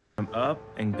 I'm up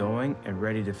and going and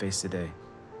ready to face the day,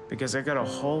 because I got a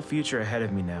whole future ahead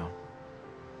of me now.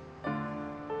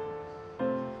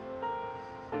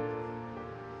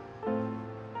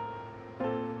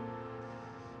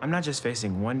 I'm not just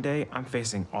facing one day, I'm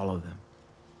facing all of them.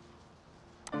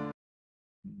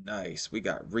 Nice. We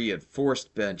got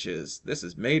reinforced benches. This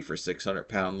is made for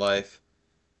 600-pound life.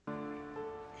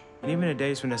 And even the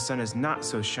days when the sun is not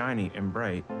so shiny and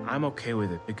bright, I'm okay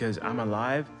with it because I'm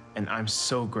alive and I'm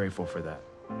so grateful for that.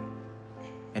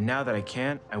 And now that I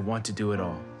can, I want to do it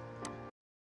all.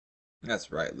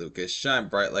 That's right, Lucas. Shine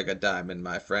bright like a diamond,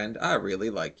 my friend. I really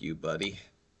like you, buddy.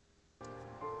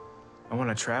 I want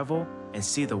to travel and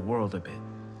see the world a bit.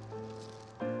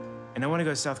 And I want to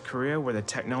go to South Korea where the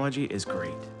technology is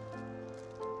great.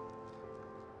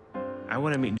 I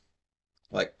want to meet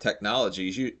like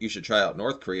technologies, you should try out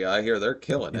North Korea. I hear they're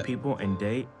killing it. People and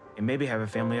date and maybe have a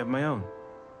family of my own.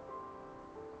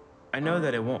 I know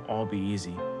that it won't all be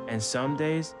easy, and some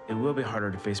days it will be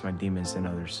harder to face my demons than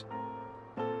others.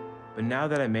 But now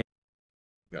that I made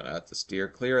Gonna have to steer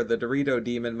clear of the Dorito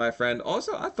demon, my friend.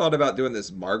 Also, I thought about doing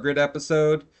this Margaret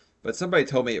episode, but somebody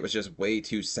told me it was just way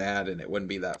too sad and it wouldn't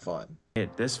be that fun.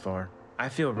 it this far, I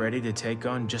feel ready to take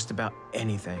on just about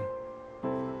anything.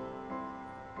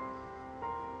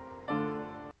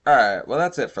 Alright, well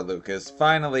that's it for Lucas.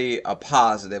 Finally, a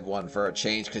positive one for a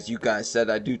change, because you guys said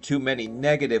I do too many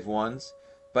negative ones.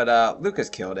 But Lucas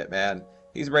killed it, man.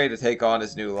 He's ready to take on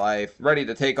his new life, ready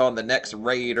to take on the next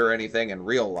raid or anything in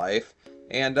real life.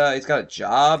 And he's got a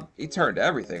job. He turned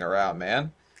everything around,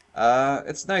 man.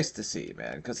 It's nice to see,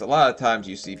 man, because a lot of times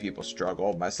you see people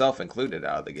struggle, myself included,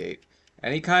 out of the gate.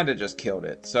 And he kind of just killed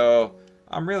it. So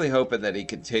I'm really hoping that he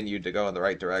continued to go in the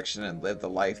right direction and live the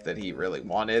life that he really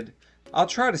wanted. I'll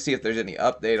try to see if there's any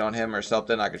update on him or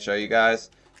something I could show you guys.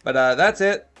 But that's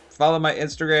it. Follow my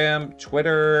Instagram,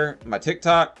 Twitter, my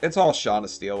TikTok. It's all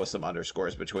Seanofsteelyt with some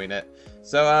underscores between it.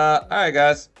 So, alright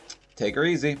guys. Take her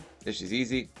easy. If she's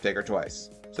easy, take her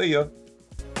twice. See ya.